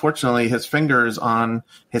unfortunately, his fingers on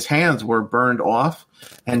his hands were burned off.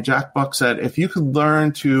 And Jack Buck said, "If you could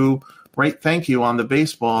learn to write thank you on the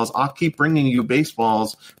baseballs, I'll keep bringing you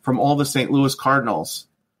baseballs from all the St. Louis Cardinals."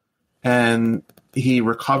 And he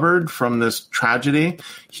recovered from this tragedy.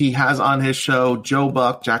 He has on his show Joe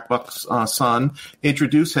Buck, Jack Buck's son,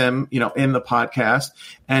 introduce him, in the podcast.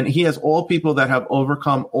 And he has all people that have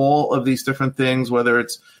overcome all of these different things, whether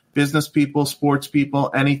it's business people, sports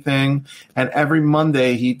people, anything. And every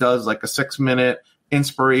Monday he does like a 6-minute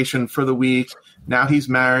inspiration for the week. Now he's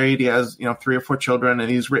married. He has, 3 or 4 children,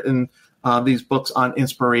 and he's written these books on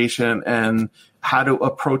inspiration and how to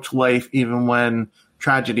approach life even when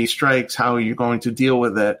tragedy strikes, how you're going to deal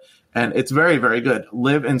with it. And it's very, very good.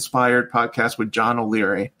 Live Inspired Podcast with John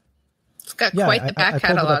O'Leary. It's got quite the back I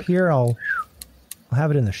catalog. Pulled it up here. I'll have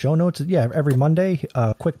it in the show notes. Yeah, every Monday,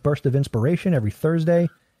 a quick burst of inspiration. Every Thursday,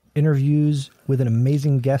 interviews with an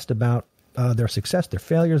amazing guest about their success, their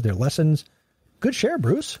failures, their lessons. Good share,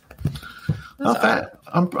 Bruce.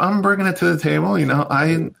 I'm bringing it to the table.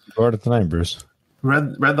 I Brought it tonight, Bruce.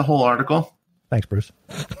 read the whole article. Thanks, Bruce.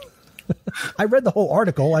 I read the whole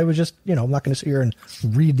article. I was just, I'm not going to sit here and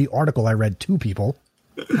read the article I read to people.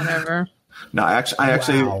 Whatever. No, I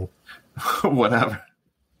actually, Wow. whatever.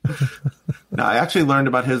 No, I actually learned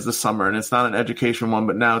about his this summer, and it's not an education one,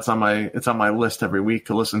 but now it's on my list every week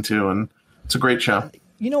to listen to, and it's a great show.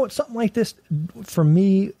 You know what? Something like this, for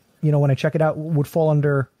me, when I check it out, would fall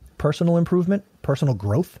under personal improvement, personal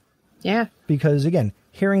growth. Yeah. Because, again,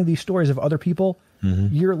 hearing these stories of other people,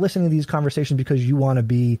 you're listening to these conversations because you want to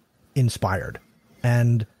be inspired.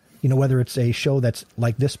 And, whether it's a show that's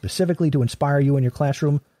like this specifically to inspire you in your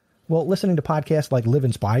classroom, well, listening to podcasts like Live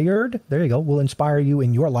Inspired, there you go, will inspire you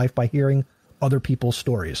in your life by hearing other people's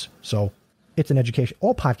stories. So it's an education.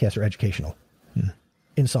 All podcasts are educational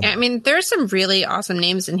in some way. I mean, there's some really awesome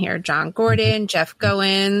names in here. John Gordon, Jeff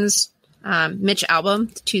Goins, Mitch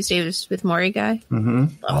Albom, the Tuesdays with Maury guy.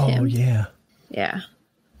 Love him. Yeah. Yeah.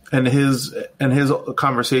 And his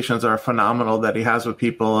conversations are phenomenal that he has with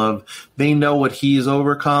people of they know what he's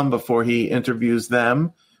overcome before he interviews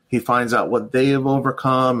them. He finds out what they have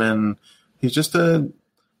overcome, and he's just a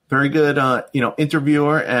very good,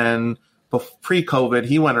 interviewer. And pre-COVID,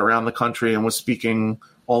 he went around the country and was speaking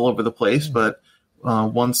all over the place. But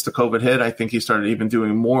once the COVID hit, I think he started even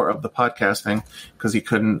doing more of the podcasting because he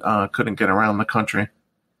couldn't get around the country.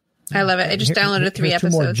 I love it. I just downloaded 3 Here's 2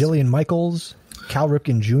 more: episodes. Jillian Michaels, Cal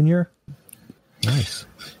Ripken Jr. Nice.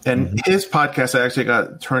 And his podcast I actually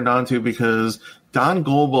got turned on to because Don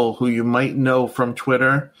Goebel, who you might know from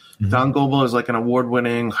Twitter, Don Goebel is like an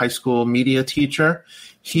award-winning high school media teacher.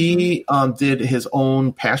 He did his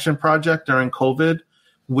own passion project during COVID,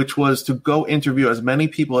 which was to go interview as many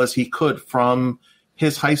people as he could from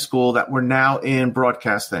his high school that were now in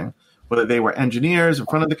broadcasting, whether they were engineers in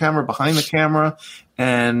front of the camera, behind the camera.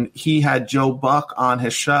 And he had Joe Buck on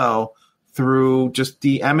his show through just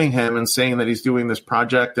DMing him and saying that he's doing this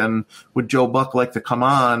project and would Joe Buck like to come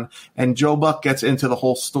on? And Joe Buck gets into the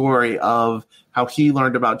whole story of how he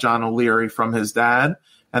learned about John O'Leary from his dad.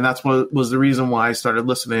 And that's what was the reason why I started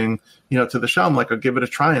listening, to the show. I'm like, I'll give it a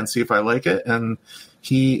try and see if I like it. And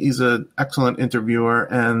he's an excellent interviewer,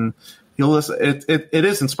 and you'll listen. It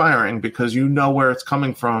is inspiring because you know where it's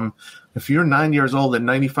coming from. If you're 9 years old and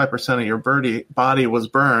 95% of your body was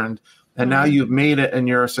burned, and now you've made it and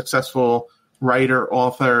you're a successful writer,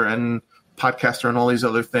 author, and podcaster and all these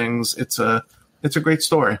other things, it's a great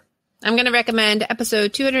story. I'm going to recommend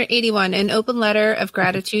episode 281, An Open Letter of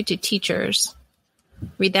Gratitude to Teachers.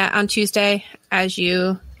 Read that on Tuesday as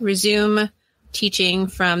you resume teaching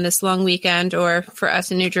from this long weekend, or for us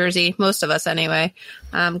in New Jersey, most of us anyway,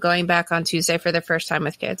 going back on Tuesday for the first time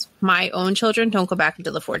with kids. My own children don't go back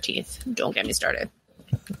until the 14th. Don't get me started.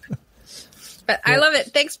 But I love it.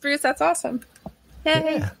 Thanks, Bruce. That's awesome. Yay.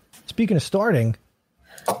 Yeah. Speaking of starting,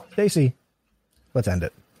 Stacey, let's end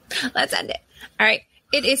it. Let's end it. All right.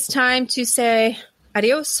 It is time to say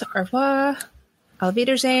adios, au revoir, auf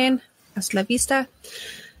Wiedersehen, hasta la vista.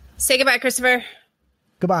 Say goodbye, Christopher.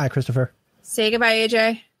 Goodbye, Christopher. Say goodbye,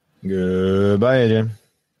 AJ. Goodbye, AJ.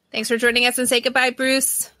 Thanks for joining us, and say goodbye,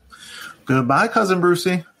 Bruce. Goodbye, Cousin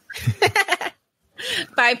Brucey.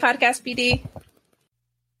 Bye, Podcast PD.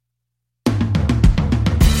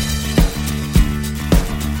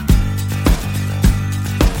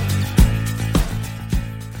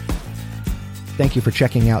 Thank you for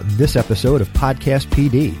checking out this episode of Podcast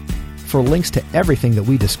PD. For links to everything that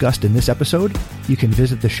we discussed in this episode, you can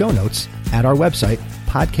visit the show notes at our website,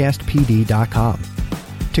 podcastpd.com.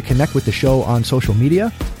 To connect with the show on social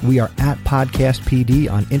media, we are at podcastpd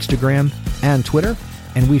on Instagram and Twitter,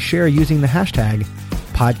 and we share using the hashtag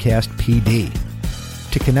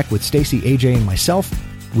podcastpd. To connect with Stacey, AJ, and myself,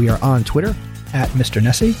 we are on Twitter At Mr.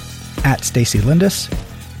 Nessie, at Stacey Lindis,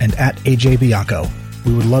 and at AJ Bianco.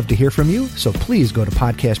 We would love to hear from you, so please go to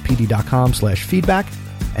podcastpd.com/feedback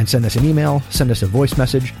and send us an email, send us a voice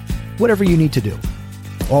message, whatever you need to do.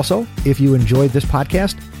 Also, if you enjoyed this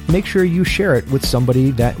podcast, make sure you share it with somebody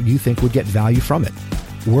that you think would get value from it.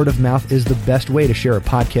 Word of mouth is the best way to share a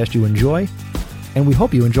podcast you enjoy, and we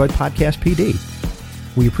hope you enjoyed Podcast PD.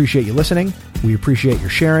 We appreciate you listening, we appreciate your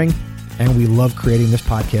sharing, and we love creating this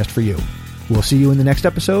podcast for you. We'll see you in the next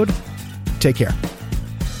episode. Take care.